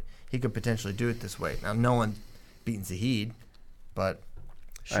know what he could potentially do at this weight. Now, no one beating Zahid, but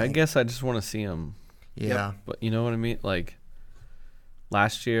I guess I just want to see him. yeah. But you know what I mean? Like,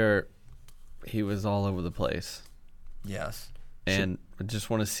 last year, he was all over the place. Yes. And I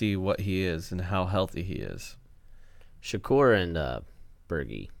just want to see what he is and how healthy he is. Shakur and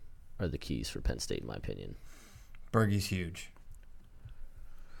Berge are the keys for Penn State, in my opinion. Bergie's huge.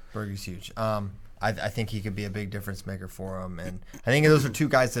 I think he could be a big difference maker for him, and I think those are two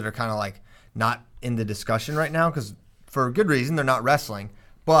guys that are kind of like not in the discussion right now, because for a good reason they're not wrestling,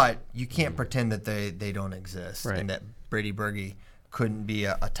 but you can't pretend that they don't exist, Right. and that Brady Berge couldn't be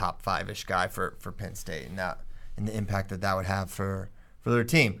a top 5-ish guy for Penn State, and the impact that would have for their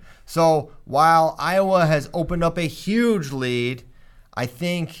team. So while Iowa has opened up a huge lead, I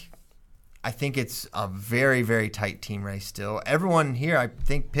think it's a very, very tight team race still. Everyone here, I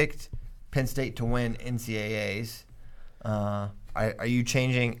think, picked Penn State to win NCAAs. Are you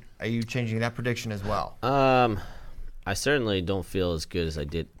changing that prediction as well? I certainly don't feel as good as I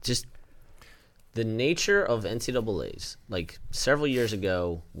did. Just the nature of NCAAs. Like several years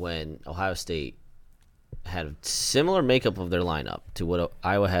ago when Ohio State had a similar makeup of their lineup to what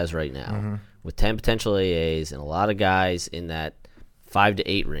Iowa has right now, with 10 potential AAs and a lot of guys in that 5 to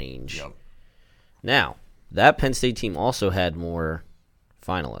 8 range. Yep. Now, that Penn State team also had more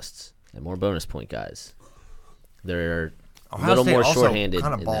finalists and more bonus point guys. They're a little more shorthanded.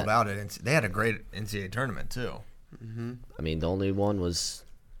 Kind of balled out at they had a great NCAA tournament too. I mean, the only one was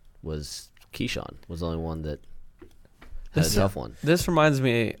Keyshawn was the only one that had a tough one. This reminds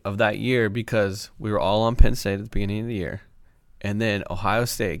me of that year because we were all on Penn State at the beginning of the year, and then Ohio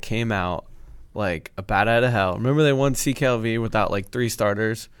State came out like a bat out of hell. Remember they won CKLV without like 3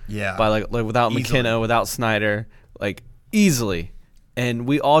 starters? Yeah. By like without Easily. McKenna, without Snyder, like easily. And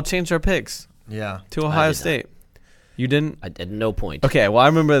we all changed our picks Yeah. to Ohio did not. State. You didn't? At no point. Okay, well I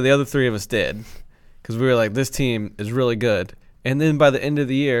remember the other 3 of us did because we were like, this team is really good. And then by the end of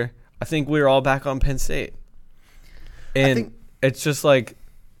the year, I think we were all back on Penn State. And think- it's just like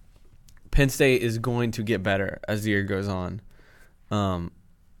Penn State is going to get better as the year goes on.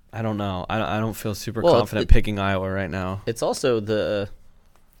 I don't know. I don't feel super confident picking Iowa right now. It's also the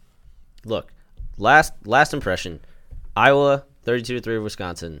look. Last impression, Iowa 32-3 over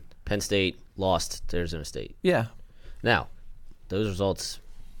Wisconsin. Penn State lost to Arizona State. Yeah. Now, those results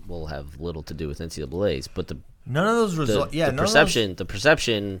will have little to do with NCAA's, but None of those results. Yeah. the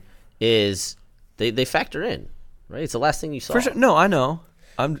perception is they factor in, right? It's the last thing you saw. For sure. No, I know.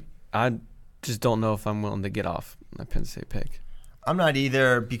 I just don't know if I'm willing to get off my Penn State pick. I'm not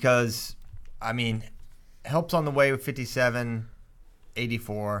either because, I mean, helps on the way with 57,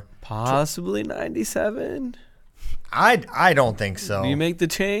 84. Possibly 97. I don't think so. Do you make the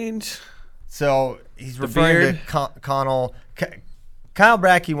change? So he's The referring beard? to Connell. Kyle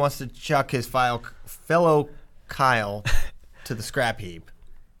Brackey wants to chuck his fellow Kyle to the scrap heap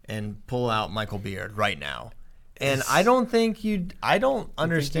and pull out Michael Beard right now. And I don't think I don't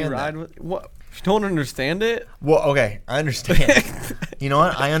understand that. What? You don't understand it? Well, okay, I understand. You know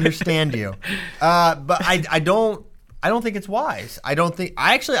what? I understand you. But I don't think it's wise. I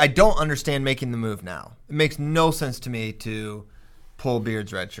don't understand making the move now. It makes no sense to me to pull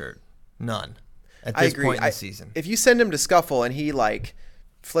Beard's red shirt. None. At I this agree. point in the season. If you send him to scuffle and he like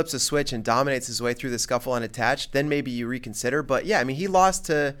flips a switch and dominates his way through the scuffle unattached, then maybe you reconsider. But yeah, I mean, he lost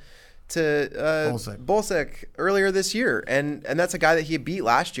to Bolsek earlier this year, and that's a guy that he beat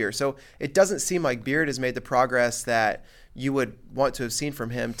last year. So it doesn't seem like Beard has made the progress that you would want to have seen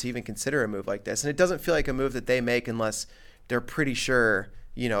from him to even consider a move like this. And it doesn't feel like a move that they make unless they're pretty sure,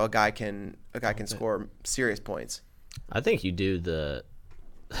 you know, a guy can score serious points. I think you do the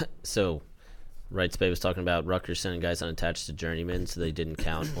so. Right, Spade was talking about Rutgers sending guys unattached to journeymen, so they didn't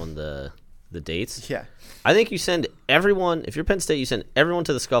count on the dates. Yeah. I think you send everyone. If you're Penn State, you send everyone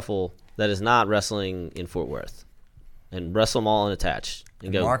to the scuffle that is not wrestling in Fort Worth, and wrestle them all unattached,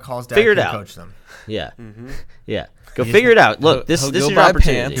 and go Mark Hall's dad figure it can out. coach them. Yeah, yeah. Go figure it out. Look, this he'll is go your buy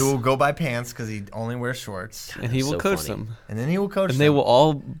opportunity. pants. He will go buy pants because he only wears shorts, And he will so coach funny. them. and then he will coach And them. they will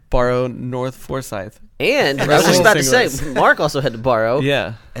all borrow North Forsyth. And I was just about to say, Singlets. Mark also had to borrow.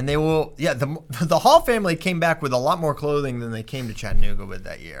 Yeah. And they will. Yeah, the Hall family came back with a lot more clothing than they came to Chattanooga with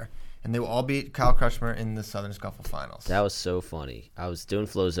that year, and they will all beat Kyle Krushmer in the Southern Scuffle Finals. That was so funny. I was doing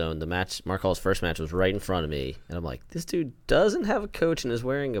Flow Zone. The match, Mark Hall's first match, was right in front of me, and I'm like, this dude doesn't have a coach and is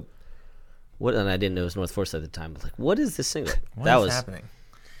wearing a what? And I didn't know it was North Forsyth at the time. I was like, what is this singlet? What that is was happening?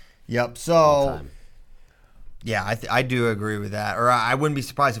 Yep. all So time. yeah, I do agree with that. Or I wouldn't be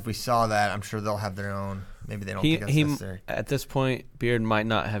surprised if we saw that. I'm sure they'll have their own. Maybe they don't think that's He necessary. at this point, Beard might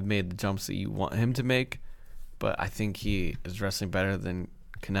not have made the jumps that you want him to make, but I think he is wrestling better than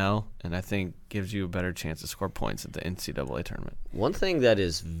Cannell, and I think gives you a better chance to score points at the NCAA tournament. One thing that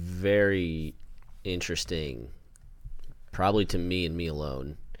is very interesting, probably to me and me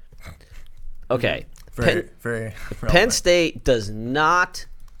alone. Okay, Very, very. Penn relevant. State does not,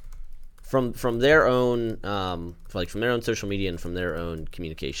 from their own from their own social media and from their own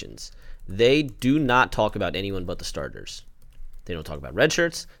communications, they do not talk about anyone but the starters. They don't talk about red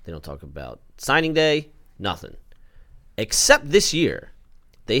shirts. They don't talk about signing day. Nothing, except this year,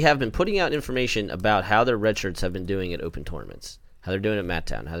 they have been putting out information about how their red shirts have been doing at open tournaments. How they're doing at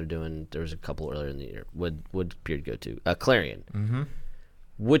Matttown. How they're doing. There was a couple earlier in the year. Would Beard go to Clarion? Mm-hmm.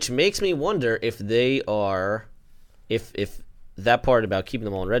 Which makes me wonder if they are, if that part about keeping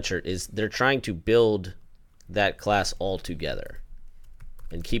them all in redshirt is they're trying to build that class all together,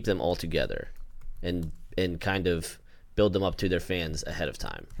 and keep them all together, and kind of build them up to their fans ahead of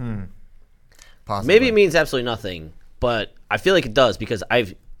time. Possibly. Maybe it means absolutely nothing, but I feel like it does because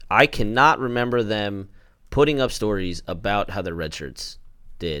I cannot remember them putting up stories about how their red shirts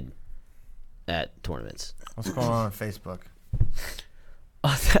did at tournaments. What's going on Facebook?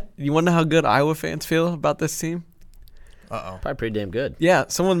 You want to know how good Iowa fans feel about this team? Probably pretty damn good. Yeah,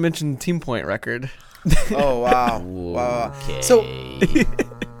 someone mentioned team point record. Oh wow! Wow. Okay. So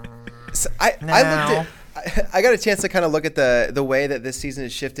I looked at. I got a chance to kind of look at the way that this season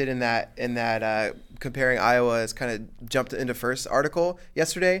has shifted in that comparing Iowa has kind of jumped into first article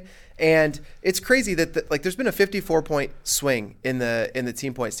yesterday, and it's crazy that there's been a 54 point swing in the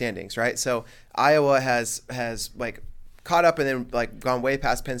team point standings, right? So Iowa has like caught up and then like gone way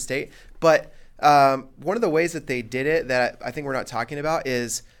past Penn State, but one of the ways that they did it that I think we're not talking about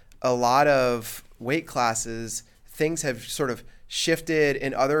is a lot of weight classes. Things have sort of shifted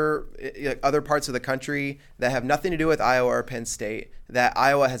in other parts of the country that have nothing to do with Iowa or Penn State that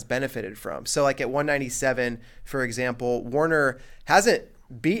Iowa has benefited from. So like at 197, for example, Warner hasn't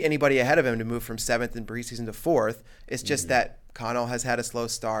beat anybody ahead of him to move from 7th in preseason to 4th. It's just that Connell has had a slow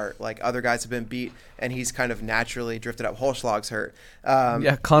start. Like other guys have been beat, and he's kind of naturally drifted up. Holschlag's hurt.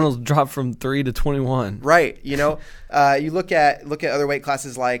 Yeah, Connell's dropped from 3 to 21. Right. You look at other weight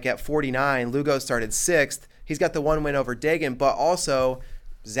classes like at 49, Lugo started 6th. He's got the one win over Dagan, but also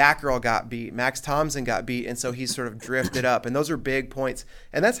Zach Earl got beat, Max Thompson got beat, and so he's sort of drifted up. And those are big points.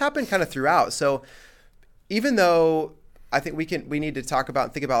 And that's happened kind of throughout. So even though I think we need to talk about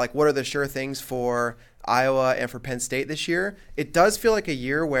and think about like what are the sure things for Iowa and for Penn State this year, it does feel like a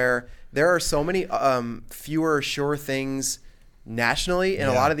year where there are so many fewer sure things nationally in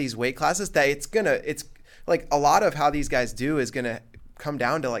a lot of these weight classes that it's like a lot of how these guys do is going to come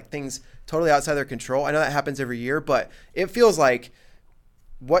down to like things totally outside their control. I know that happens every year, but it feels like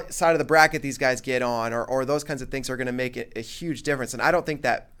what side of the bracket these guys get on or those kinds of things are going to make it a huge difference. And I don't think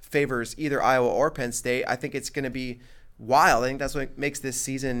that favors either Iowa or Penn State. I think it's going to be wild. I think that's what makes this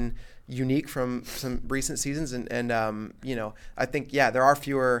season unique from some recent seasons. And I think, there are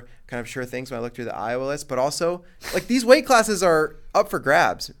fewer kind of sure things when I look through the Iowa list, but also like these weight classes are up for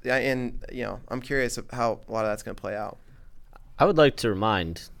grabs. And, I'm curious of how a lot of that's going to play out. I would like to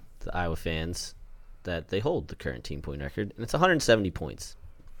remind the Iowa fans that they hold the current team point record, and it's 170 points.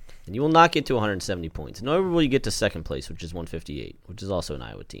 And you will not get to 170 points. Nor will you get to second place, which is 158, which is also an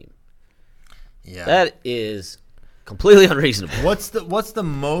Iowa team. Yeah. That is completely unreasonable. What's the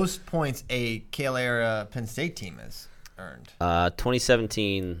most points a Kale era Penn State team has earned?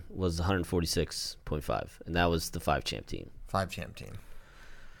 2017 was 146.5, and that was the 5-champ team. 5-champ team.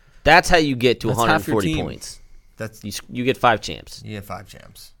 That's how you get to That's half your 140 team. points. That's You get 5 champs. you get 5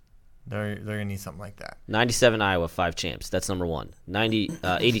 champs. They're gonna need something like that. 97 Iowa, 5 champs. That's number 1.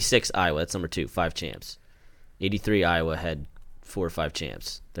 86 Iowa, that's number 2, 5 champs. 83 Iowa had 4 or 5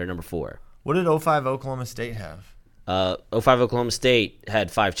 champs. They're number 4. What did 05 Oklahoma State have? 05 Oklahoma State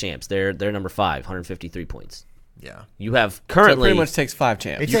had 5 champs. They're number 5, 153 points. Yeah. You have So it currently pretty much takes 5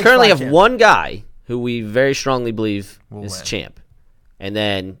 champs. It you takes currently 5 have champs. one guy who we very strongly believe Will is win. champ, and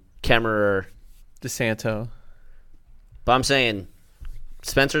then Kemmerer. DeSanto. But I'm saying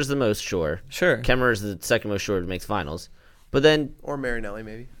Spencer's the most sure. Sure. Kemmerer's the second most sure to make the finals. But then Or Marinelli,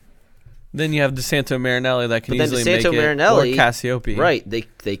 maybe. Then you have DeSanto Marinelli that can But then easily DeSanto make it. Marinelli- Or Cassiope. right, they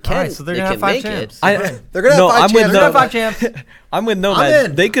can All right, so they're they gonna can have 5 make champs. it. They're gonna have no, 5 I'm champs. with They're gonna no, have 5 champs. I'm with I'm Nomad.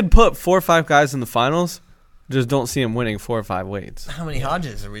 in. They could put 4 or 5 guys in the finals. Just don't see them winning 4 or 5 weights. How many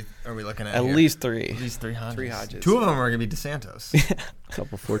Hodges are we looking at? At here? least 3. At least 3 Hodges. 3 Hodges. 2 of them are gonna be DeSantos. A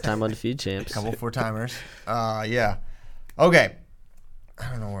couple 4-time undefeated champs. Couple 4-timers. Yeah. Okay. I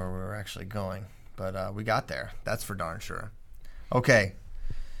don't know where we were actually going, but we got there. That's for darn sure. Okay.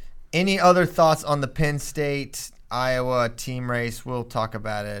 Any other thoughts on the Penn State Iowa team race? We'll talk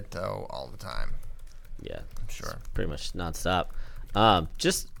about it all the time. Yeah, I'm sure. pretty much nonstop.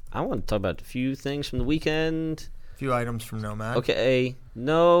 I want to talk about a few things from the weekend. A few items from Nomad. Okay,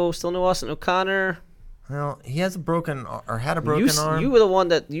 still no Austin O'Connor. Well, he has a broken or had a broken arm. You were the one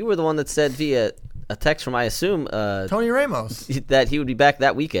that said via a text from I assume Tony Ramos. that he would be back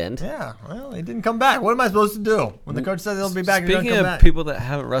that weekend. Yeah. Well, he didn't come back. What am I supposed to do when the coach says he'll be back? Speaking he doesn't of come back? people that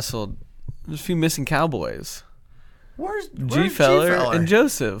haven't wrestled, there's a few missing Cowboys. where's G Feller and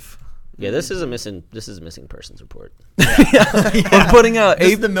Joseph. Yeah, this is a missing persons report. We're putting out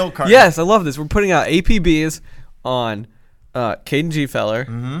This is the milk carton. Yes, I love this. We're putting out APBs on Caden G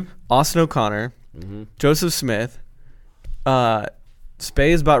Feller, Austin O'Connor, Joseph Smith. Spay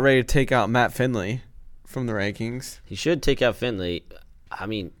is about ready to take out Matt Finley from the rankings. He should take out Finley. I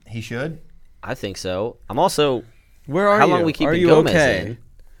mean, He should. I think so. I'm also Where are how you? long we Are keeping you Gomez okay? in?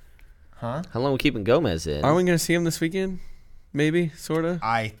 Huh? How long we keeping Gomez in? Are we going to see him this weekend? Maybe, sort of.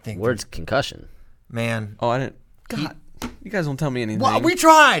 I think. Word's concussion. Man. Oh, I didn't. God, You guys don't tell me anything. Well, we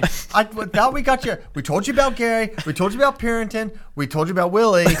tried. I thought we got you. We told you about Gary. We told you about Parrington. We told you about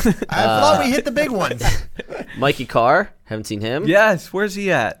Willie. I thought we hit the big ones. Mikey Carr, haven't seen him. Yes, where's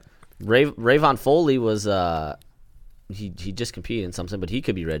he at? Rayvon Foley was he just competed in something, but he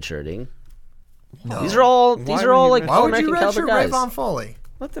could be redshirting. No. These are all Why these would are all he like redshirt? Why All would you American caliber redshirt guys. Rayvon Foley?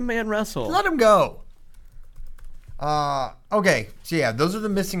 Let the man wrestle. Let him go. Okay, so yeah, those are the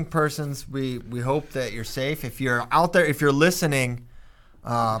missing persons. We hope that you're safe. If you're out there, if you're listening,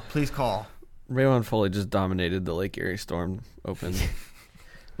 please call. Rayvon Foley just dominated the Lake Erie Storm Open.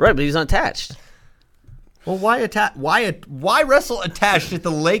 Right, but he's unattached. Well, why wrestle attached at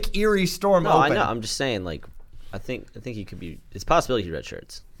the Lake Erie Storm No, I Open? know. I'm just saying, like, I think he could be. It's a possibility he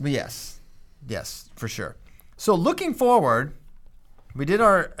redshirts. But yes, for sure. So looking forward, we did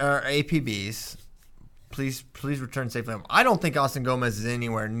our APBs. Please return safely home. I don't think Austin Gomez is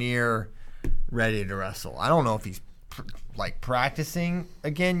anywhere near ready to wrestle. I don't know if he's practicing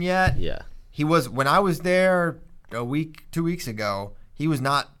again yet. Yeah. He was when I was there 2 weeks ago. He was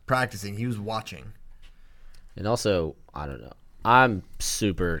not practicing. He was watching. And also, I don't know. I'm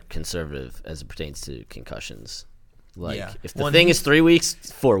super conservative as it pertains to concussions. Like, Yeah. if the Well, thing is 3 weeks,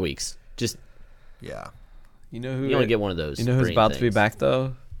 4 weeks. Just Yeah. You know who? you only get one of those. You know who's brain about to be things. back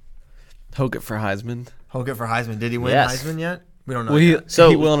though? Hogan for Heisman. Hogan for Heisman. Did he win Yes. Heisman yet? We don't know. Well, yet. So-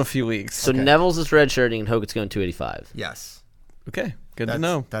 he will in a few weeks. So Okay. Neville's is redshirting and Hogan's going 285. Yes. Okay, good to That's,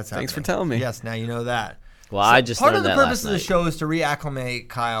 know. That's Thanks for happening. telling me. Yes, now you know that. Well, I just Part learned of the that purpose last of the night. show is to reacclimate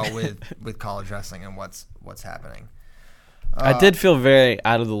Kyle with college wrestling and what's happening. I did feel very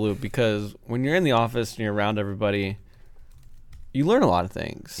out of the loop because when you're in the office and you're around everybody, you learn a lot of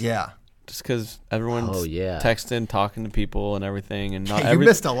things. Yeah. Just because everyone's Oh, yeah. texting, talking to people, and everything, and not You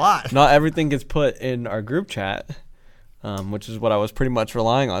missed a lot. not everything gets put in our group chat, which is what I was pretty much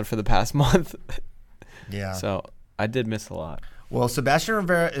relying on for the past month. Yeah. So I did miss a lot. Well, Sebastian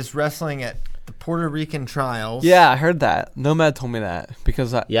Rivera is wrestling at the Puerto Rican Trials. Yeah, I heard that. Nomad told me that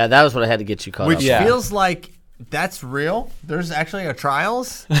because Yeah, that was what I had to get you caught Which up. Yeah. feels like that's real. There's actually a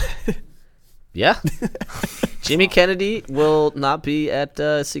Trials. Yeah. Jimmy Kennedy will not be at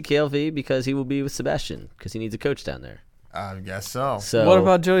CKLV because he will be with Sebastian because he needs a coach down there. I guess so. So What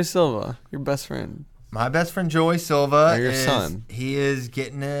about Joey Silva, your best friend? My best friend Joey Silva. Or your is, son. He is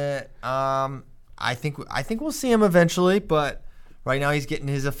getting it. I think we'll see him eventually, but right now he's getting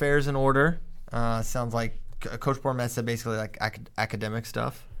his affairs in order. Sounds like Coach Bormet said basically like academic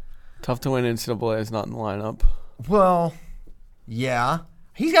stuff. Tough to win NCAA is not in the lineup. Well, yeah.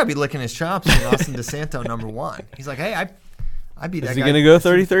 He's got to be licking his chops in Austin DeSanto #1. He's like, hey, I beat that Is guy. he gonna go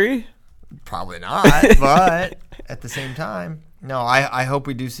 33? Probably not, but at the same time, no. I hope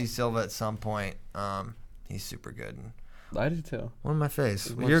we do see Silva at some point. He's super good. I do too. What in my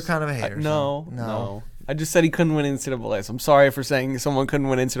face? You're kind of a hater. No, son. no. I just said he couldn't win NCAA. So I'm sorry for saying someone couldn't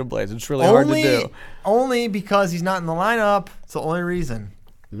win NCAA. It's really hard to do. Only because he's not in the lineup. It's the only reason.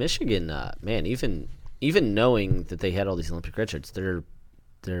 Michigan, man, even knowing that they had all these Olympic redshirts,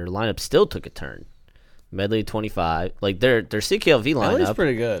 their lineup still took a turn. Medley 25, like their CKLV Ellie's lineup.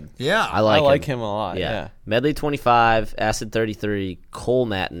 pretty good. Yeah, I like him a lot. Yeah. Medley 25, Acid 33, Cole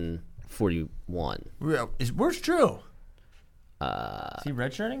Matten 41. Where's Drew? Is he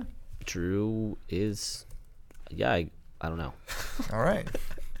redshirting? Drew is, I don't know. All right.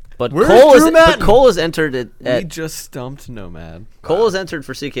 But Where's Cole Drew Matten? Cole is entered at We just stumped Nomad. Cole is entered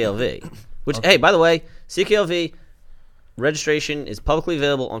for CKLV. Which, hey, by the way, CKLV registration is publicly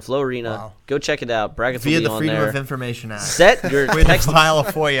available on Flow Arena. Wow. Go check it out. Brackets will Via be the on Freedom there. of Information Act. Set your We had to text. file a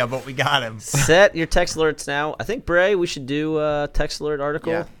FOIA, but we got him. Set your text alerts now. I think Bray, we should do a text alert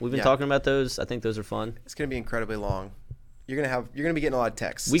article. Yeah, We've been yeah. talking about those. I think those are fun. It's gonna be incredibly long. You're gonna be getting a lot of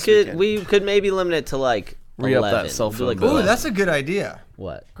texts. We this could weekend. maybe limit it to like Re-up that 11. cell We'll do, phone like bill. Ooh, 11. that's a good idea.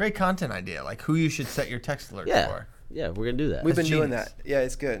 What? Great content idea. Like who you should set your text alerts Yeah, for. yeah, we're gonna do that. We've been That's doing genius. that. Yeah,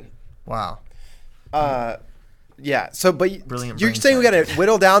 it's good. Wow. Yeah. So, but Brilliant you're brain saying we got science. to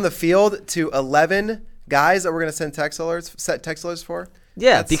whittle down the field to 11 guys that we're gonna set text alerts for? Yeah,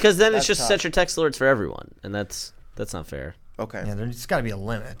 That's- because then it's that's just tough. set your text alerts for everyone, and that's not fair. Okay. Yeah, there's got to be a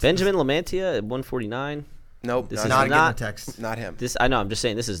limit. Benjamin Lamantia at 149. Nope. This not, is Not him. getting a not- text. Not him. This I know. I'm just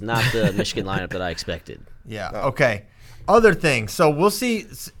saying this is not the Michigan lineup that I expected. Yeah. Oh. Okay. Other things. So we'll see.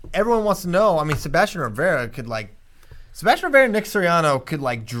 Everyone wants to know. I mean, Sebastian Rivera and Nick Soriano could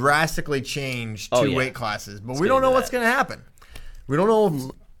like drastically change Oh, two yeah. weight classes, but we get don't know into what's that. going to happen. We don't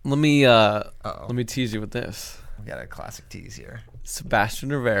know. Let me tease you with this. We got a classic tease here. Sebastian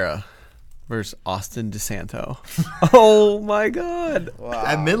Rivera versus Austin DeSanto. Oh my God!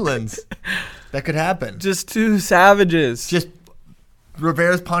 At Midlands, that could happen. Just two savages. Just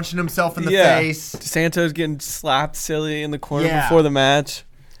Rivera's punching himself in the Yeah. face. Santos getting slapped silly in the corner Yeah. before the match.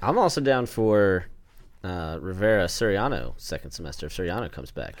 I'm also down for Rivera Suriano second semester if Suriano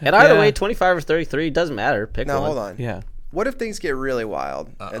comes back. And either yeah. way, 25 or 33 doesn't matter. Pick Now one. hold on. Yeah. What if things get really wild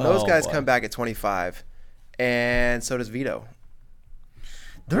and those Oh, guys boy. come back at 25, and so does Vito?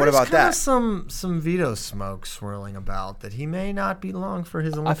 There What is about kinda that? some Vito smoke swirling about that he may not be long for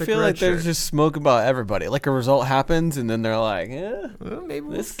his I Olympic feel like red there's shirt. just smoke about everybody. Like a result happens, and then they're like, "Yeah, Well, maybe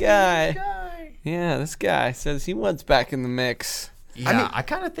we'll this see guy. this guy. yeah, this guy says he wants back in the mix." Yeah, I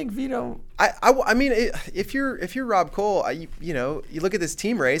kind of think Vito. I mean, if you're Rob Cole, you look at this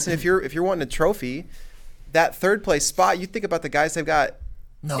team race, and if you're wanting a trophy, that third place spot, you think about the guys they've got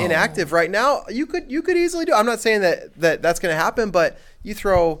inactive right now. You could easily do. I'm not saying that's going to happen, but you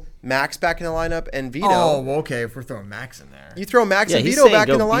throw Max back in the lineup and Vito. Oh, well, okay. If we're throwing Max in there, You throw Max Yeah, and he's Vito saying back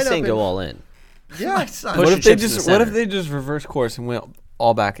go, in the lineup. he's saying and- go all in. Yeah, my son. Push What your if they chips to the just what if center. they just reverse course and went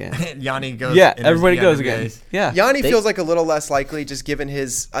all back in? Yanni goes. Yeah, enters everybody the goes end of again. days. Yeah. Yanni They- feels like a little less likely, just given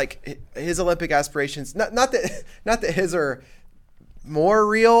his Olympic aspirations. Not that his are more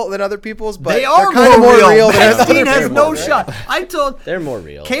real than other people's, but They are they're kind more of more real than Max other Dean has people's, no right? shot. I told They're more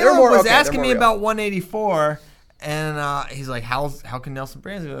real. Caleb more- was okay, they're asking more me real. about 184, and he's like, how can Nelson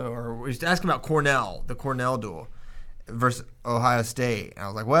Brands go? Or he's asking about the Cornell duel versus Ohio State. And I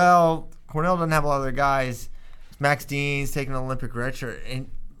was like, well, Cornell doesn't have a lot of their guys. Max Dean's taking an Olympic red shirt. And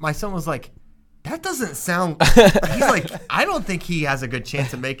my son was like, that doesn't sound. He's like, I don't think he has a good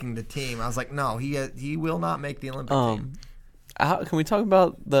chance of making the team. I was like, no, he will not make the Olympic team. Can we talk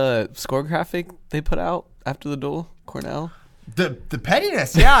about the score graphic they put out after the duel, Cornell? The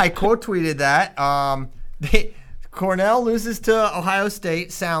pettiness, yeah, I quote tweeted that. Cornell loses to Ohio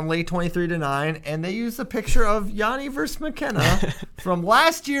State soundly, 23-9, and they use a picture of Yanni versus McKenna from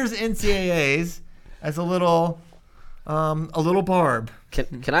last year's NCAAs as a little barb.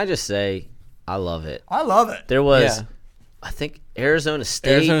 Can I just say, I love it. I love it. There was, Yeah. I think Arizona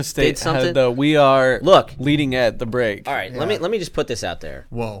State, Arizona State did something. had the "We are Look. leading at the break." All right, let me just put this out there.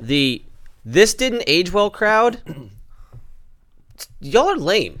 Whoa. This didn't age well crowd. Y'all are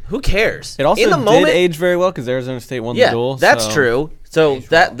lame. Who cares? It also in the did moment, age very well because Arizona State won yeah, the duel. that's so- true. So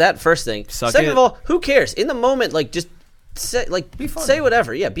that first thing. Suck Second it. of all, who cares? In the moment, like just say funny. say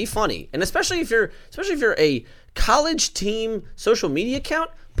whatever. Yeah, be funny. And especially if you're a college team social media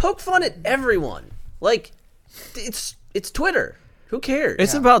account, poke fun at everyone. Like it's Twitter. Who cares?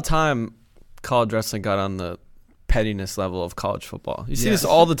 It's about time college wrestling got on the pettiness level of college football. You see Yes. this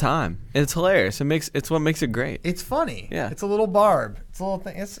all the time. And it's hilarious. It's what makes it great. It's funny. Yeah. It's a little barb. It's a little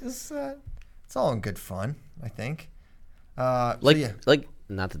thing. It's all in good fun, I think. like yeah. like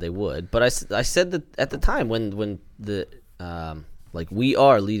not that they would, but I said that at the time when the like we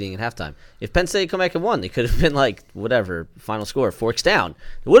are leading at halftime. If Penn State come back and won, they could have been like whatever final score, forks down.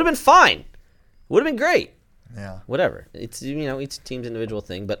 It would have been fine. Would have been great. Yeah. Whatever. It's each team's individual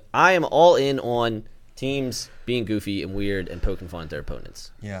thing, but I am all in on teams being goofy and weird and poking fun at their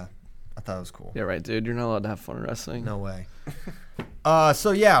opponents. Yeah. I thought it was cool. Yeah, right, dude. You're not allowed to have fun wrestling. No way.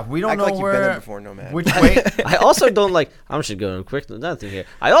 So yeah, we don't Act know like you've where been there before, Nomad. which way. I also don't like. I'm just going quick. Another thing here.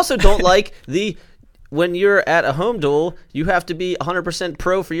 I also don't like when you're at a home duel, you have to be 100%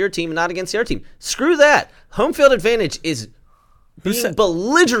 pro for your team and not against the other team. Screw that. Home field advantage is being said-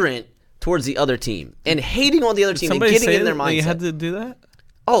 belligerent towards the other team and hating on the other team Somebody and getting say in their that you mindset. had to do that?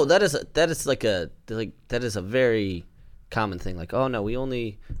 Oh, that is a very common thing. Like, oh no, we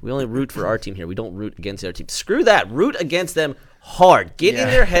only root for our team here. We don't root against the other team. Screw that. Root against them hard. Get in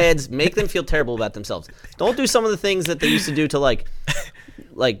their heads. Make them feel terrible about themselves. Don't do some of the things that they used to do to like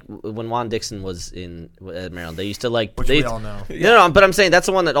when Juan Dixon was at Maryland. They used to like. Which we all know. No, but I'm saying that's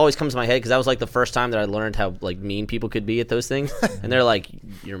the one that always comes to my head because that was like the first time that I learned how like mean people could be at those things. And they're like,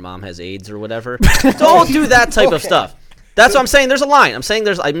 your mom has AIDS or whatever. Don't do that type of stuff. That's what I'm saying. There's a line.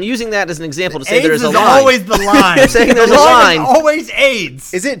 I'm using that as an example to say AIDS there's a is line. always the line. Saying there's The a line is line. always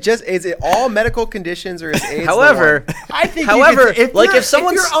AIDS. Is it all medical conditions or is AIDS? However, I think. However, you could, like, if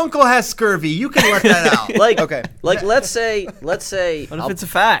someone's- your uncle has scurvy, you can let that out. like Okay. like let's say What if I'll, it's a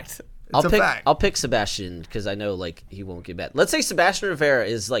fact? I'll a pick fact. I'll pick Sebastian because I know like he won't get bad. Let's say Sebastian Rivera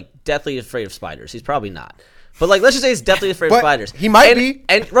is like deathly afraid of spiders. He's probably not. But like let's just say he's deathly afraid of But spiders. he might and, be.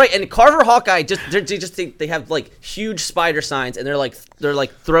 And Carver Hawkeye they have like huge spider signs and they're like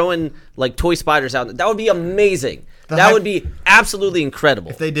throwing like toy spiders out. That would be amazing. That would be absolutely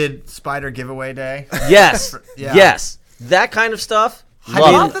incredible. If they did Spider Giveaway Day. Yes. Yeah. Yes. That kind of stuff.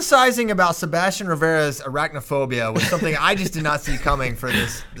 Love it. Hypothesizing about Sebastian Rivera's arachnophobia was something I just did not see coming for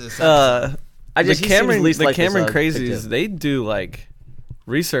this episode. I just the he seems Cameron, least the likely, Cameron so I picked Crazies, him. they do like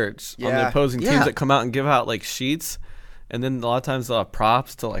research on the Yeah. opposing Yeah. teams that come out and give out like sheets, and then a lot of times they'll have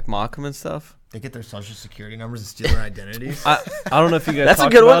props to like mock them and stuff. They get their social security numbers and steal their identities. I don't know if you guys. That's a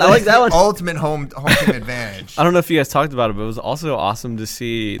talked good one. about I it. like that one. Ultimate home team advantage. I don't know if you guys talked about it, but it was also awesome to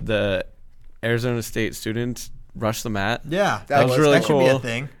see the Arizona State students rush the mat. Yeah, That was really that should be a cool.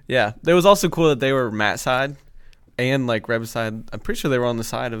 thing. Yeah, it was also cool that they were mat side and like Rebbe side. I'm pretty sure they were on the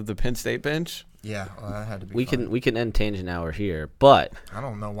side of the Penn State bench. Yeah, well, that had to be. We fun. can end tangent hour here, but I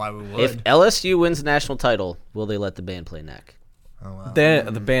don't know why we would. if LSU wins the national title, will they let the band play neck? Oh, wow.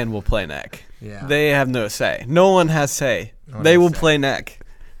 The band will play neck. Yeah. They have no say. No one has say. one They has will say. play neck.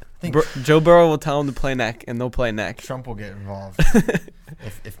 think Joe Burrow will tell them to play neck, and they'll play neck. Trump will get involved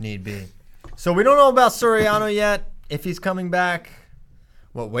if need be. So we don't know about Soriano yet. If he's coming back,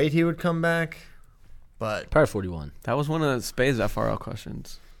 what weight he would come back, but Probably 41. That was one of Spade's FRL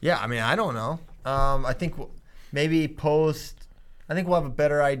questions. yeah, I mean I don't know. I think maybe post. I think we'll have a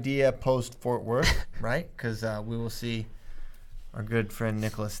better idea post Fort Worth, right? Because we will see our good friend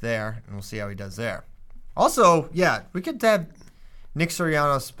Nicholas there, and we'll see how he does there. Also, yeah, we could have Nick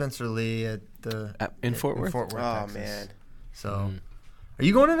Soriano, Spencer Lee at the In Fort Worth? Oh Oh Texas. man. So, are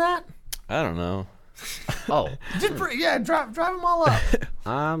you going to that? I don't know. Oh, Drive them all up.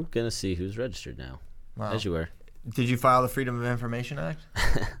 I'm going to see who's registered now. Wow. As you were. Did you file the Freedom of Information Act?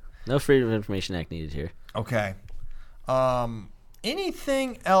 No Freedom of Information Act needed here. Okay.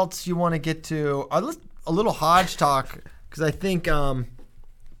 Anything else you want to get to? A little Hodge talk, because I think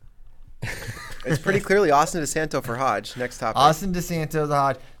It's pretty clearly Austin DeSanto for Hodge. Next topic. Austin DeSanto, the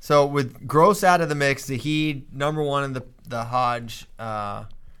Hodge. So with Gross out of the mix, Zahid number one in the Hodge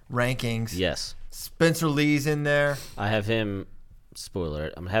rankings. Yes. Spencer Lee's in there. I have him, spoiler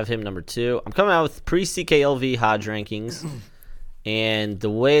alert, I'm going to have him number 2. I'm coming out with pre-CKLV Hodge rankings. And the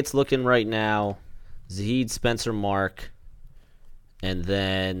way it's looking right now, Zahid, Spencer, Mark, and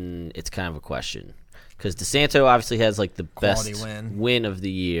then it's kind of a question. Because DeSanto obviously has like the Quality best win. of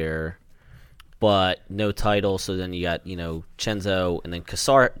the year, but no title. So then you got, Chenzo, and then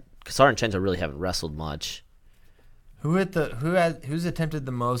Kassar and Chenzo really haven't wrestled much. Who's attempted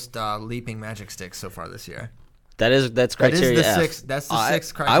the most leaping magic sticks so far this year? That's criteria That is the F. sixth. That's the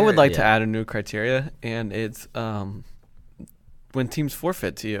sixth criteria. I would like to Yeah. add a new criteria, and it's when teams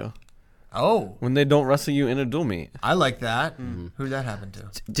forfeit to you. Oh, When they don't wrestle you in a dual meet. I like that. Who that happened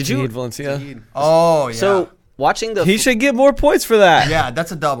to? Did Zahid you? Valencia? Oh, yeah. So watching the He should get more points for that. yeah,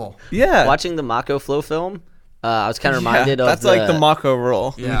 that's a double. Yeah. watching the Mako Flow film, I was kind of reminded of that's like the Mako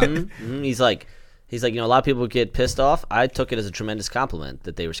rule. Yeah. Mhm. He's like, a lot of people get pissed off. I took it as a tremendous compliment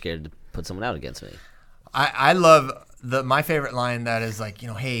that they were scared to put someone out against me. I love my favorite line that is like,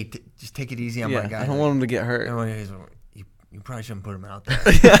 hey, just take it easy on my guy. I don't want him to get hurt. You probably shouldn't put him out there.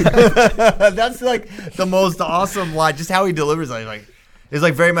 That's like the most awesome line. Just how he delivers it. Like, it's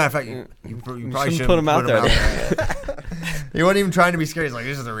like very matter of fact. You probably shouldn't put him out there. He wasn't even trying to be scary. He's like,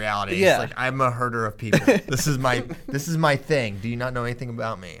 this is the reality. Yeah. It's like, I'm a herder of people. This is my thing. Do you not know anything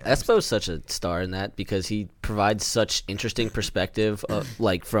about me? Espo's such a star in that because he provides such interesting perspective,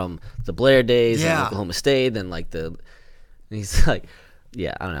 like from the Blair days and Yeah. Oklahoma State, then and he's like,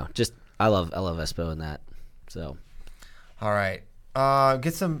 yeah, I don't know. Just I love Espo in that. So, All right.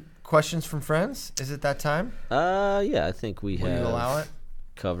 Get some questions from friends. Is it that time? yeah, I think we Will you have allow it?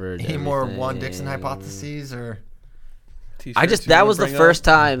 covered. Any more everything. Juan Dixon hypotheses or? T-shirts you That wanna was the bring first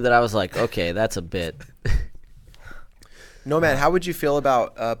up? time that I was like, okay, that's a bit. Nomad, how would you feel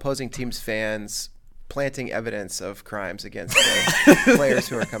about opposing teams' fans planting evidence of crimes against the players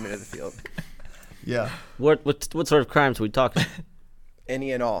who are coming to the field? Yeah. What sort of crimes are we talking?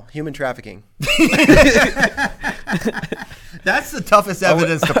 Any and all. Human trafficking. That's the toughest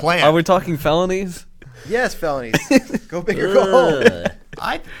evidence to plant. Are we talking felonies? Yes, felonies. Go big or go home. Ugh.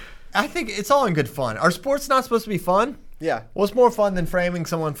 I think it's all in good fun. Are sports not supposed to be fun? Yeah. What's more fun than framing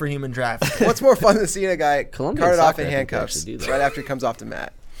someone for human trafficking? What's more fun than seeing a guy Colombian carted off soccer, in I think they handcuffs actually do that. right after he comes off the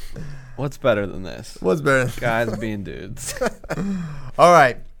mat? What's better than this? What's better? Guys being dudes. All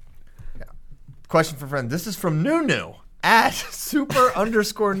right. Question for friend. This is from Nunu at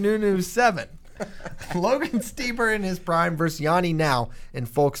super_Nunu7. Logan Stieber in his prime versus Yanni now in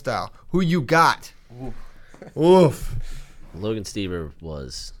folk style. Who you got? Oof. Logan Stieber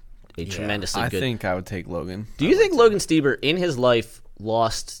was a tremendously I good. think I would take Logan. Do you think Logan Stieber in his life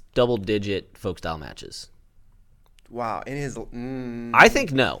lost double-digit folk style matches? Wow. In his. I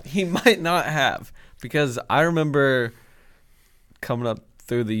think no. He might not have, because I remember coming up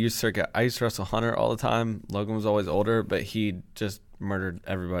through the youth circuit, I used to wrestle Hunter all the time. Logan was always older, but he just murdered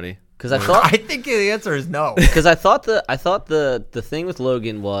everybody. Because I thought I think the answer is no. the thing with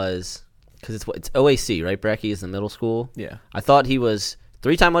Logan was because it's OAC, right? Brecky is the middle school. Yeah. I thought he was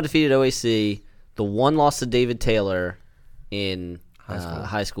 3-time undefeated OAC. The one loss to David Taylor, in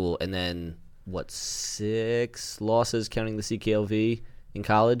high school, and then 6 losses counting the CKLV in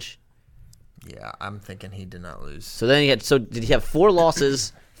college. Yeah, I'm thinking he did not lose. So then did he have 4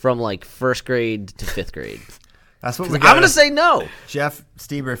 losses from like 1st grade to 5th grade? That's what we I'm got. gonna say no. Jeff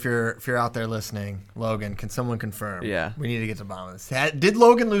Stieber, if you're out there listening, Logan, can someone confirm? Yeah. We need to get to the bottom of this. Did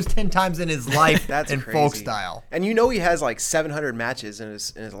Logan lose 10 times in his life That's in crazy. folk style? And you know he has like 700 matches in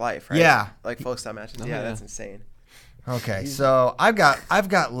his life, right? Yeah. Like folk style matches. Yeah, yeah. that's insane. Okay, so I've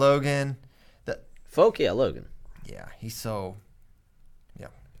got Logan. Folk, yeah, Logan. Yeah, he's so. Yeah,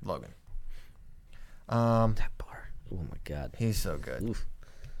 Logan. That bar. Oh my god. He's so good. Oof.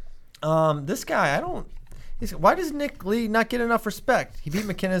 This guy, why does Nick Lee not get enough respect? He beat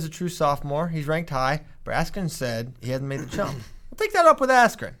McKenna as a true sophomore. He's ranked high, but Askren said he hasn't made the jump. We'll take that up with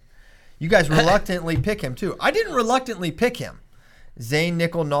Askren. You guys reluctantly pick him, too. I didn't reluctantly pick him. Zane,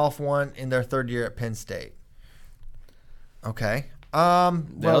 Nickel, Nolf won in their 3rd year at Penn State. Okay. They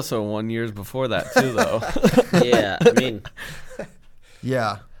also won years before that too, though. Yeah, I mean,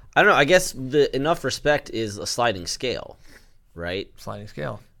 yeah, I don't know. I guess the enough respect is a sliding scale, right? sliding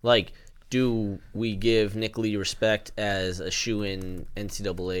scale. Like, do we give Nick Lee respect as a shoe-in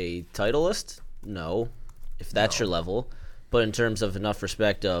NCAA titleist? No, if that's your level. But in terms of enough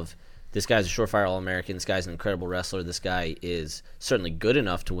respect of this guy's a surefire All-American, this guy's an incredible wrestler, this guy is certainly good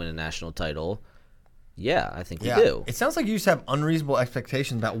enough to win a national title. Yeah, I think we do. It sounds like you just have unreasonable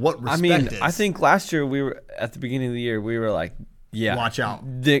expectations about what respect I mean, is. I think last year we were at the beginning of the year we were like, yeah, Watch out.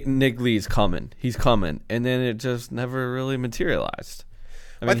 Nick Lee's coming. He's coming, and then it just never really materialized.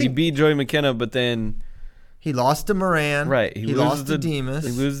 I mean, he beat Joey McKenna, but then he lost to Moran. right, He lost to Demas.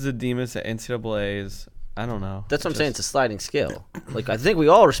 He loses to Demas at NCAA's. I don't know. That's what I'm saying. It's a sliding scale. Like, I think we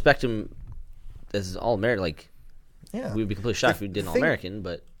all respect him as All-American. Like, Yeah. we would be completely shocked if we did an All-American,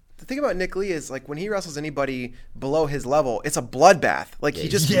 but The thing about Nick Lee is like when he wrestles anybody below his level, it's a bloodbath. Like he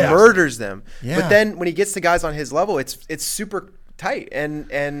just Yeah. murders them. Yeah. But then when he gets to guys on his level, it's super tight and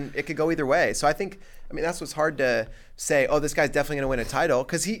it could go either way. So I mean that's what's hard to say. Oh, this guy's definitely going to win a title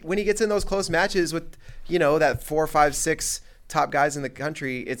because when he gets in those close matches with that 4, 5, 6 top guys in the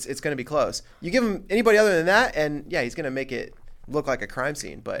country, it's going to be close. You give him anybody other than that, and yeah, he's going to make it look like a crime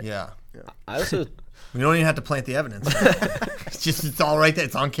scene. But Yeah. I also We don't even have to plant the evidence. it's all right there.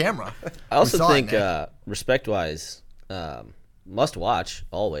 It's on camera. I also We saw it, think Nick. respect-wise, must watch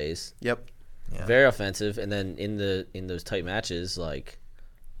always. yep. Yeah. Very offensive, and then in those tight matches, like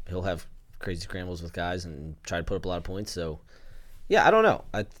he'll have crazy scrambles with guys and try to put up a lot of points. So, yeah, I don't know.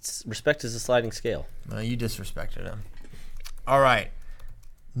 Respect is a sliding scale. No, you disrespected him. All right.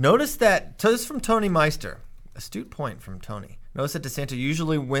 Notice that, so this is from Tony Meister. Astute point from Tony. Notice that DeSanto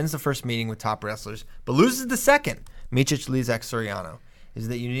usually wins the first meeting with top wrestlers, but loses the second. Micic, Lizak, Soriano. Is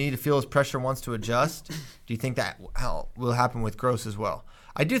that you need to feel his pressure wants to adjust? Do you think that will happen with Gross as well?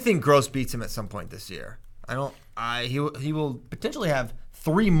 I do think Gross beats him at some point this year. He will potentially have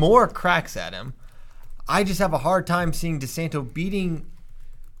 3 more cracks at him. I just have a hard time seeing DeSanto beating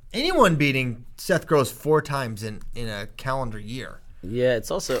Seth Gross 4 times in a calendar year. Yeah, it's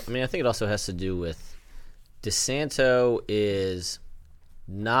also. I mean, I think it also has to do with DeSanto is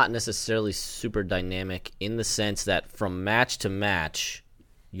not necessarily super dynamic in the sense that from match to match,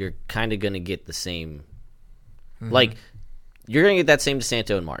 you're kind of going to get the same. Like, you're going to get that same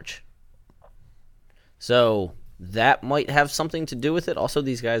DeSanto in March. So that might have something to do with it. Also,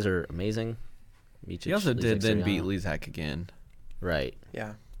 these guys are amazing. Micic, He also did Lizak, then Soriano. beat Lizak again. Right.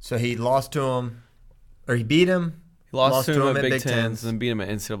 Yeah. So he lost to him, or he beat him. He lost to him at Big Tens, and then beat him at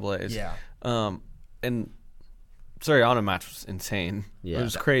NCAA's. Yeah. And Soriano match was insane. Yeah. It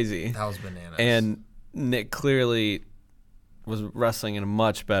was crazy. That was bananas. And Nick clearly was wrestling in a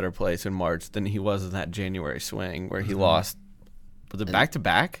much better place in March than he was in that January swing where he lost. Was it back to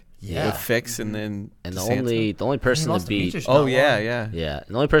back? Yeah. With Fix and then And the DeSanto? only person to lost to beat. Micic. Oh not yeah, long. yeah. Yeah, and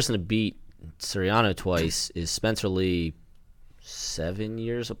the only person to beat Soriano twice is Spencer Lee. 7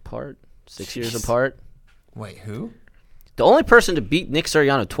 years apart, 6 years apart. Wait, who? The only person to beat Nick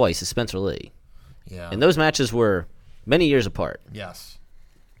Soriano twice is Spencer Lee, Yeah. and those matches were many years apart. Yes.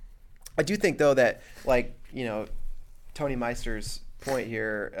 I do think though that Tony Meister's point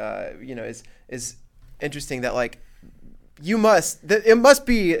here, is interesting that it must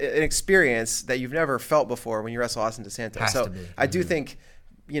be an experience that you've never felt before when you wrestle Austin DeSanto. Has so to be. I do think,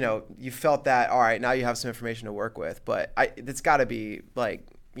 you felt that. All right, now you have some information to work with, but it's got to be like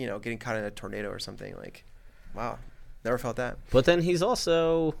getting caught in a tornado or something. Like, wow, never felt that. But then he's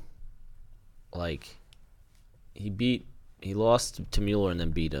also like he lost to Mueller and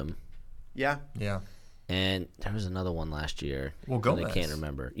then beat him, Yeah, Yeah. and there was another one last year. Well, that I Gomez. can't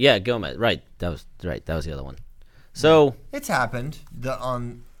remember. Yeah, Gomez. Right, that was the other one. So It's happened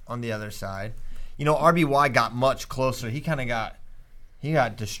on the other side. RBY got much closer. He got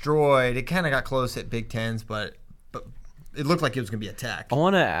destroyed. It kind of got close at Big Tens, but it looked like it was going to be a tech. I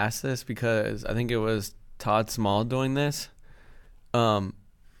want to ask this because I think it was Todd Small doing this.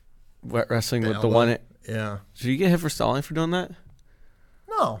 Wrestling with the one. Yeah. Did you get hit for stalling for doing that?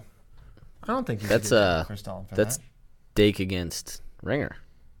 No. I don't think that's that. Dake against Ringer.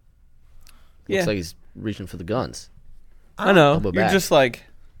 Yeah. Looks like he's reaching for the guns. I know. Elbow You're back. just like,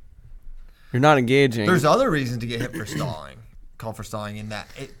 you're not engaging. There's other reasons to get hit for stalling. Call for stalling in that.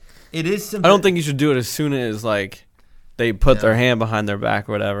 It is simple. I don't think you should do it as soon as like they put their hand behind their back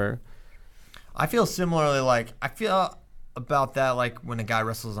or whatever. I feel similarly I feel about that like when a guy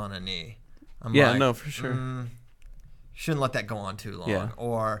wrestles on a knee. I'm Yeah, like, no, for sure. Shouldn't let that go on too long. Yeah.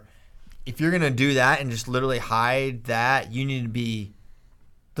 Or if you're going to do that and just literally hide that, you need to be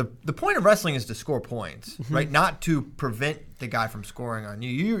the point of wrestling is to score points, right? Not to prevent the guy from scoring on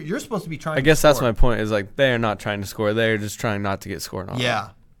you. You're supposed to be trying I to guess that's score. my point is like they're not trying to score. They're just trying not to get scored on. Yeah.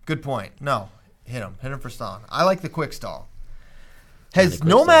 Good point. No. Hit him for stalling. I like the quick stall. Has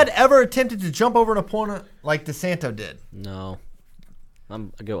Nomad ever attempted to jump over an opponent like DeSanto did? No. I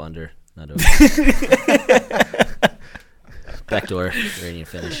go under, not over. Backdoor, Iranian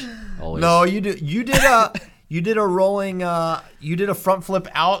finish. Always. No, you did a rolling. You did a front flip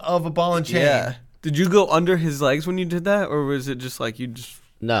out of a ball and chain. Yeah. Did you go under his legs when you did that, or was it just like you just?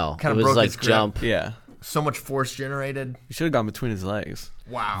 No, Kinda it was broke like his grip. jump. Yeah. So much force generated. You should have gone between his legs.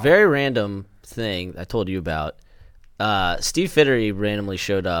 Wow. Very random thing I told you about. Steve Fittery randomly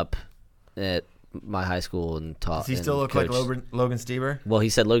showed up at my high school and taught. Does he still look like Logan Stieber? Well, he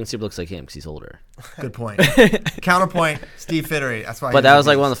said Logan Stieber looks like him because he's older. Good point. Counterpoint, Steve Fittery. That's why. But that was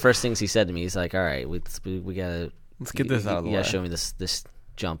like one of the first things he said to me. He's like, "All right, we gotta Let's get this out of the You way." gotta show me this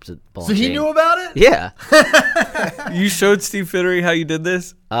jump to ball." So and he chain. knew about it? Yeah. You showed Steve Fittery how you did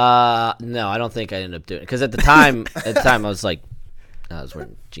this? No, I don't think I ended up doing it because at the time, I was like, I was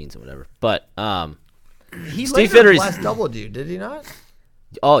wearing jeans or whatever. But He Steve later Fittery's- last doubled you, did he not?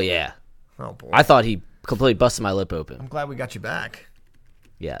 oh yeah, Oh boy. I thought he completely busted my lip open. I'm glad we got you back.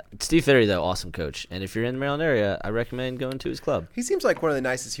 Yeah, Steve Fittery though, awesome coach. And if you're in the Maryland area, I recommend going to his club. He seems like one of the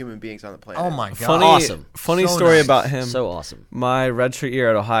nicest human beings on the planet. Oh my god. Funny, Awesome. funny So story nice. about him. So awesome. My redshirt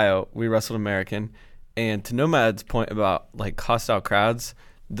year at Ohio, we wrestled American, and to Nomad's point about like hostile crowds,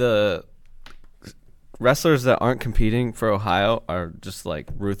 the wrestlers that aren't competing for Ohio are just like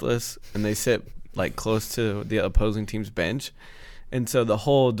ruthless, and they sit like close to the opposing team's bench, and so the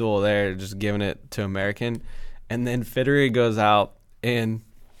whole duel there, just giving it to American, and then Fittery goes out and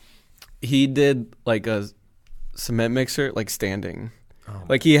he did like a cement mixer like standing.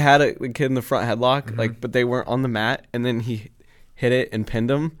 Like he had a kid in the front headlock, like, but they weren't on the mat, and then he hit it and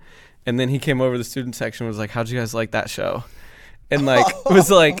pinned him, and then he came over to the student section and was like, "How'd you guys like that show?" And like was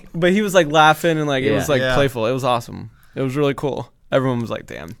like, but he was like laughing and like it was like Yeah. playful. It was awesome. It was really cool. Everyone was like,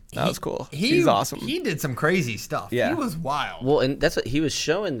 "Damn, that was cool." He's awesome. He did some crazy stuff. Yeah. He was wild. Well, and that's what he was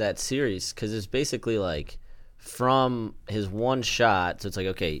showing that series because it's basically like from his one shot. So it's like,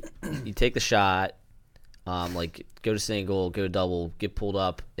 okay, you take the shot, like go to single, go to double, get pulled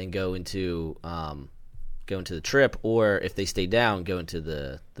up, and go into the trip, or if they stay down, go into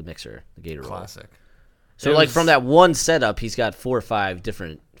the mixer, the gator roll. Classic. So like from that one setup, he's got 4 or 5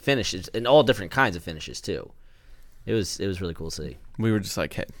 different finishes and all different kinds of finishes too. It was really cool to see. We were just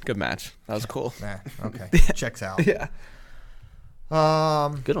like, "Hey, good match. That was cool." Nah, okay. Checks out. Yeah.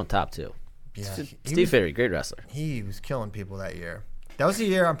 Good on top too. Yeah. Steve Fittery, great wrestler. He was killing people that year. That was the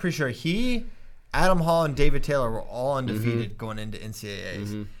year I'm pretty sure he, Adam Hall, and David Taylor were all undefeated going into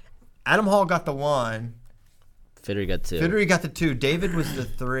NCAAs. Adam Hall got the 1. Fittery got 2. Fittery got the 2. David was the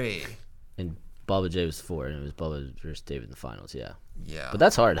 3. And Bubba J was 4, and it was Bubba versus David in the finals, yeah. Yeah. But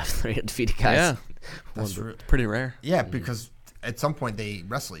that's hard to have 3 undefeated guys. Yeah. That's Pretty rare. yeah, because at some point they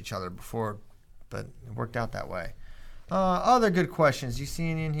wrestle each other before, but it worked out that way. Other good questions. You see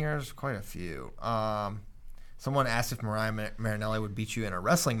any in here? There's quite a few. Someone asked if Mariah Marinelli would beat you in a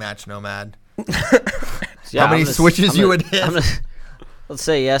wrestling match, Nomad. Yeah, How many switches you would hit? Let's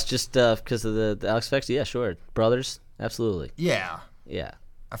say yes, just because of the Alex Vex. Yeah, sure. Brothers, absolutely. Yeah. Yeah.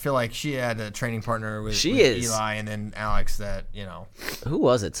 I feel like she had a training partner with is. Eli and then Alex that, Who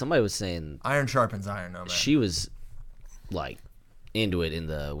was it? Somebody was saying iron sharpens iron, Nomad. she was like into it in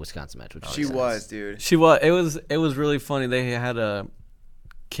the Wisconsin match. Which She was, dude. She was. It was really funny. They had a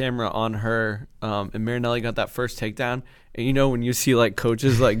camera on her, and Marinelli got that first takedown. And when you see like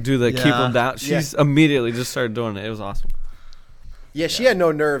coaches like do the keep them down, she's immediately just started doing it. It was awesome. Yeah, she had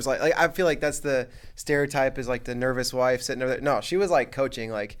no nerves. Like I feel like that's the stereotype is like the nervous wife sitting over there. No, she was like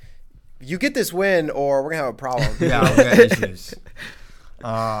coaching. Like you get this win, or we're gonna have a problem. Yeah, we got issues.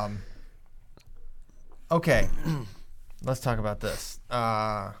 Okay, let's talk about this.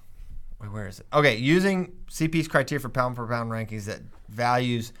 Wait, where is it? Okay, using CP's criteria for pound for pound rankings that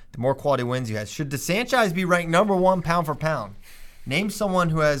values the more quality wins you have. Should DeSantis be ranked number 1 pound for pound? Name someone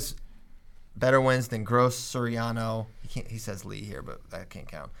who has better wins than Gross, Soriano. He says Lee here, but that can't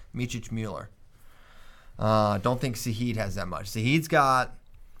count. Miocic, Mueller. Don't think Zahid has that much. Zahid's got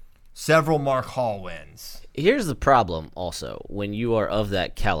several Mark Hall wins. Here's the problem also when you are of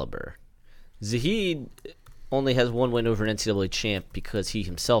that caliber. Zahid only has 1 win over an NCAA champ because he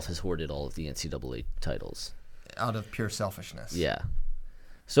himself has hoarded all of the NCAA titles. Out of pure selfishness. Yeah.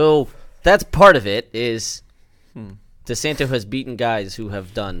 So that's part of it is DeSanto has beaten guys who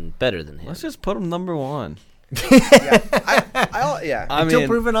have done better than him. Let's just put him number 1. Yeah. I Until mean,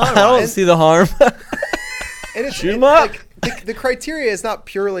 proven I otherwise. don't see the harm. And it's, Shoot 'em it's up. like the criteria is not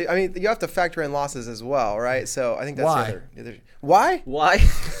purely. I mean, you have to factor in losses as well, right? So I think that's Why? the other. Why? Why?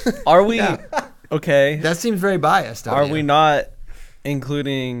 Are we okay? That seems very biased. Are we not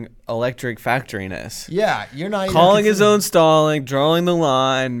including electric factoriness? Yeah, you're not even Calling his considering- own stalling, drawing the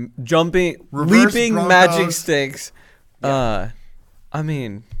line, jumping, Reverse leaping Broncos. magic sticks. I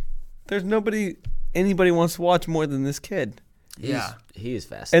mean, there's anybody wants to watch more than this kid. Yeah, He is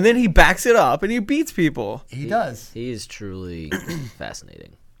fascinating. And then he backs it up and he beats people. he does. He is truly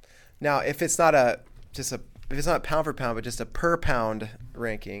fascinating. Now, if it's not if it's not pound for pound, but just a per pound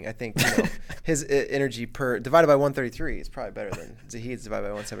ranking, I think his energy per divided by 133 is probably better than Zahid's divided by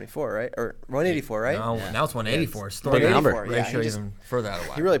 174, right? Or 184, right? No, now it's 184. Big Story number. ratio he, just, even further out of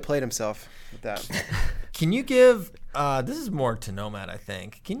whack. he really played himself with that. Can you give? This is more to Nomad, I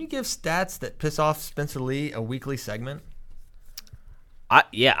think. Can you give stats that piss off Spencer Lee a weekly segment? I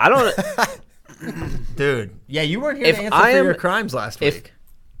don't. Dude, yeah, you weren't here If to answer I for am- your crimes last week.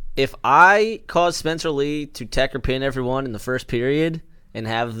 If I cause Spencer Lee to tech or pin everyone in the first period and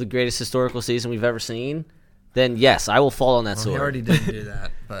have the greatest historical season we've ever seen, then yes, I will fall on that Well, sword. he already did do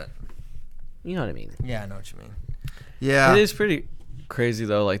that, but You know what I mean? yeah, I know what you mean. Yeah, It is pretty crazy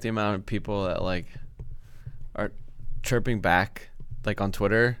though, like the amount of people that like are chirping back like on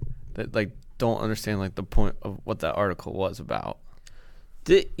Twitter that like don't understand like the point of what that article was about.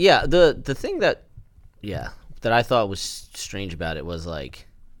 The thing that I thought was strange about it was like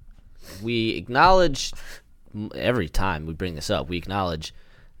we acknowledge every time we bring this up, we acknowledge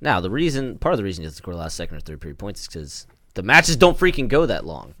now part of the reason he doesn't score the last second or third period points is because the matches don't freaking go that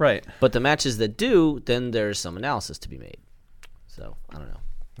long. Right. But the matches that do, then there's some analysis to be made. So I don't know.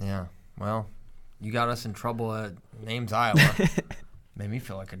 yeah. Well, you got us in trouble at Names Iowa. Made me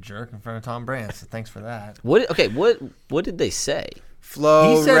feel like a jerk in front of Tom Brand. So thanks for that. What did they say?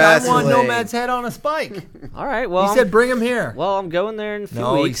 Flow He said wrestling. I want Nomad's head on a spike. All right, well, He said bring him here. well, I'm going there in a few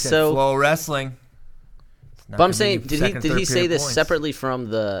No, he weeks. said So, flow wrestling. It's not but I'm gonna saying, give second, did he third say period this points. separately from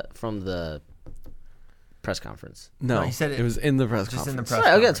the press conference? No, he said it was in the press just in the conference. press All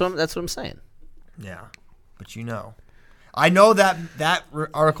right, okay, conference. that's what I'm saying. Yeah, but I know that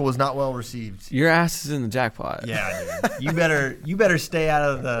article was not well received. Your ass is in the jackpot. Yeah, dude. you better stay out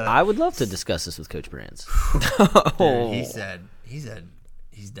of the. I would love to discuss this with Coach Brands. Dude, he said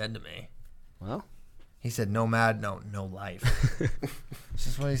he's dead to me. Well, He said no life. It's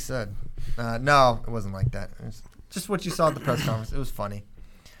just what he said. No, it wasn't like that. It was just what you saw at the press conference. It was funny.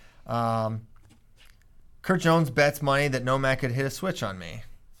 Kurt Jones bets money that Nomad could hit a switch on me.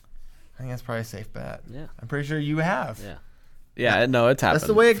 I think that's probably a safe bet. Yeah. I'm pretty sure you have. yeah. Yeah, no, it's happened. That's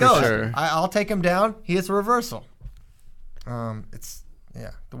the way it for goes. Sure. I'll take him down. He hits a reversal. It's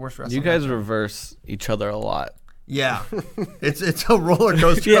the worst wrestling. You guys match. reverse each other a lot. Yeah, it's a roller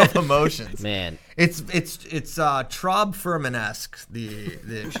coaster of emotions. Man, It's Traub Furman-esque, the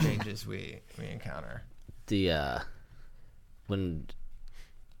exchanges we encounter. the when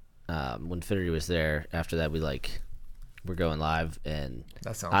Fittery was there, after that we're going live, and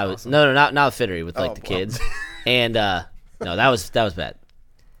That sounds I was awesome. no not Fittery with like Oh, the well. kids, and no, that was bad.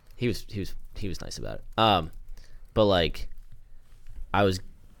 He was nice about it. But like I was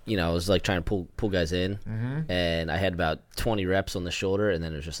like trying to pull guys in, and I had about 20 reps on the shoulder, and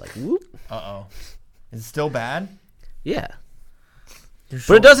then it was just like whoop. Uh-oh. Is it still bad? Yeah.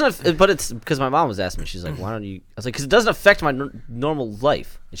 But it doesn't. But it's because my mom was asking me. She's like, "Why don't you?" I was like, "Because it doesn't affect my normal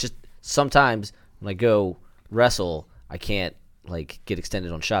life. It's just sometimes when I go wrestle, I can't like get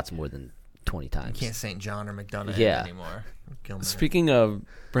extended on shots more than 20 times." Can't St. John or McDonough Yeah. anymore. Gilmore. Speaking of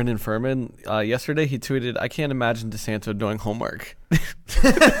Brendan Furman, yesterday he tweeted, "I can't imagine DeSanto doing homework."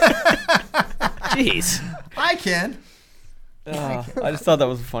 Jeez. I can. I just thought that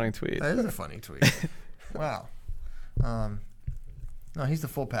was a funny tweet. That is a funny tweet. Wow. No, he's the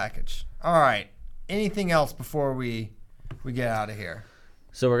full package. All right. Anything else before we get out of here?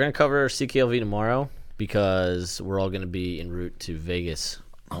 So we're gonna cover CKLV tomorrow because we're all gonna be en route to Vegas.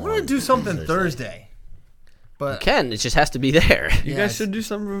 I want to do something Thursday. But Ken, it just has to be there. You guys should do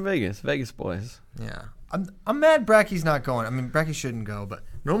something from Vegas. Vegas boys. Yeah. I'm mad Bracky's not going. I mean, Bracky shouldn't go, but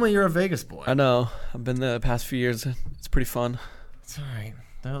normally you're a Vegas boy. I know. I've been there the past few years. It's pretty fun. It's all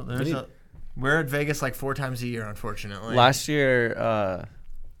right. We're at Vegas like 4 times a year, unfortunately. Last year,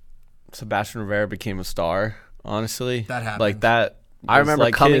 Sebastian Rivera became a star, honestly. That happened. Like that. I remember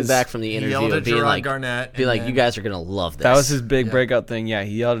like coming back from the interview yelled at and being Gerard like, Garnett, be and like, then- you guys are gonna love this. That was his big breakout thing. Yeah,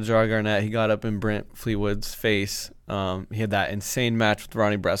 he yelled at Gerard Garnett. He got up in Brent Fleetwood's face. He had that insane match with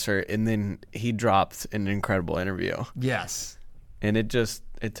Ronnie Bresser, and then he dropped an incredible interview. Yes. And it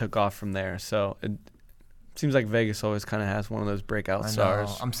took off from there. So it seems like Vegas always kind of has one of those breakout I know.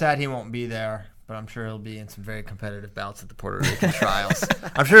 stars. I'm sad he won't be there, but I'm sure he'll be in some very competitive bouts at the Puerto Rican trials.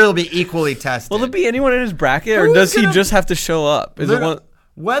 I'm sure he'll be equally tested. Will there be anyone in his bracket, or Who's does he gonna- just have to show up? Is it one?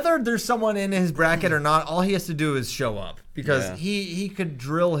 Whether there's someone in his bracket or not, all he has to do is show up because Yeah. he could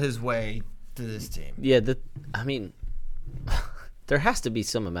drill his way to this team. Yeah, I mean, there has to be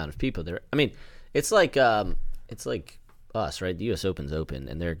some amount of people there. I mean, it's like us, right? The U.S. Open's open,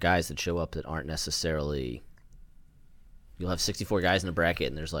 and there are guys that show up that aren't necessarily. You'll have 64 guys in a bracket,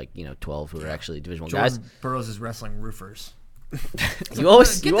 and there's 12 who are actually Division I guys. Jordan Burroughs is wrestling roofers. You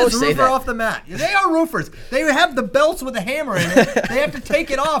always Get this say roofer that. off the mat. They are roofers. They have the belts with a hammer in it. They have to take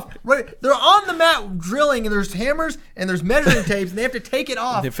it off. Right, they're on the mat drilling, and there's hammers and there's measuring tapes, and they have to take it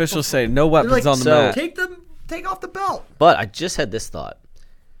off. The officials say no They're weapons on the so- mat. Take off the belt. But I just had this thought: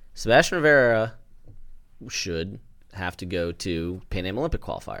 Sebastian Rivera should have to go to Pan Am Olympic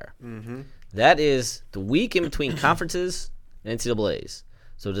qualifier. Mm-hmm. That is the week in between conferences and NCAAs.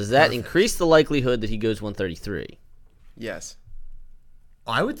 So does that increase the likelihood that he goes 133? Yes.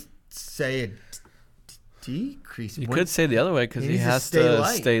 I would say it decrease. You could say the other way because He he needs to has stay to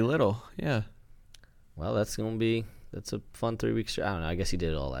light. stay little. Yeah. Well, that's a fun 3 weeks. I don't know. I guess he did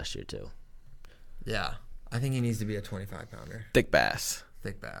it all last year too. Yeah, I think he needs to be a 25-pounder. Thick bass.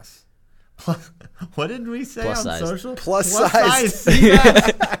 Thick bass. What did we say Plus on size. social? Plus size. Sea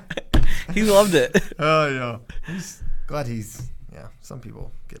bass. He loved it. Oh, yeah. He's glad yeah, some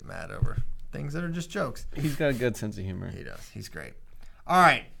people get mad over things that are just jokes. He's got a good sense of humor. He does. He's great. All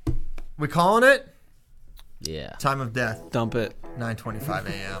right. We calling it? Yeah. Time of death, Dump it. 9:25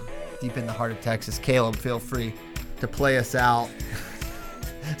 a.m. Deep in the heart of Texas. Caleb, feel free to play us out.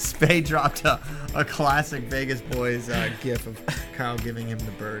 Spade dropped a classic Vegas Boys gif of Kyle giving him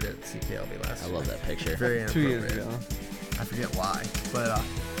the bird at CKLV last I year. love that picture. Very 2 years inappropriate. ago. I forget why. But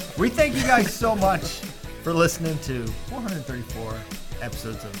we thank you guys so much for listening to 434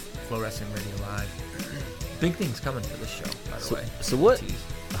 episodes of Flow Wrestling Radio Live. Big things coming for this show, by the way. So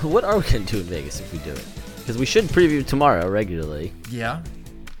what are we gonna do in Vegas if we do it? Because we should preview tomorrow regularly. Yeah.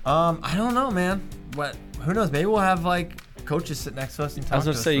 I don't know, man. Who knows? Maybe we'll have coaches sit next to us and talk I was to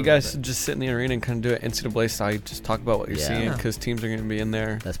going to us say, for you a guys little should just sit in the arena and kind of do it NCAA style. You just talk about what you're Yeah. seeing Yeah. because teams are going to be in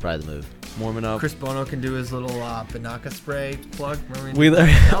there That's probably the move. warming up. bit. Chris Bono can do his little Banaka spray plug. Remember We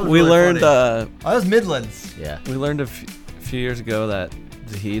that was we really learned funny. That was Midlands. Yeah. we learned a few years ago that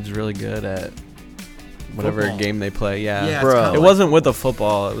Zahid's really good at whatever Football. game they play. Yeah, Yeah, it's Bro. kinda It like- wasn't with the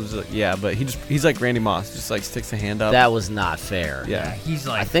football. It was but he's like Randy Moss, just sticks a hand up. That was not fair. yeah. He's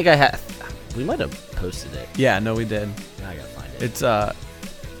I like, think we might have posted it. Yeah, no, we did. I gotta find it. It's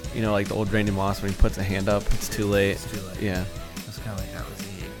like the old Randy Moss when he puts a hand up, it's too late. It's too late. Yeah. it's kind of like that with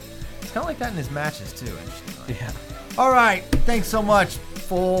Zahid. It's kind of like that in his matches, too, interestingly. Yeah. All right. Thanks so much.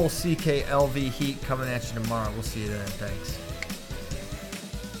 Full CKLV heat coming at you tomorrow. We'll see you then. Thanks.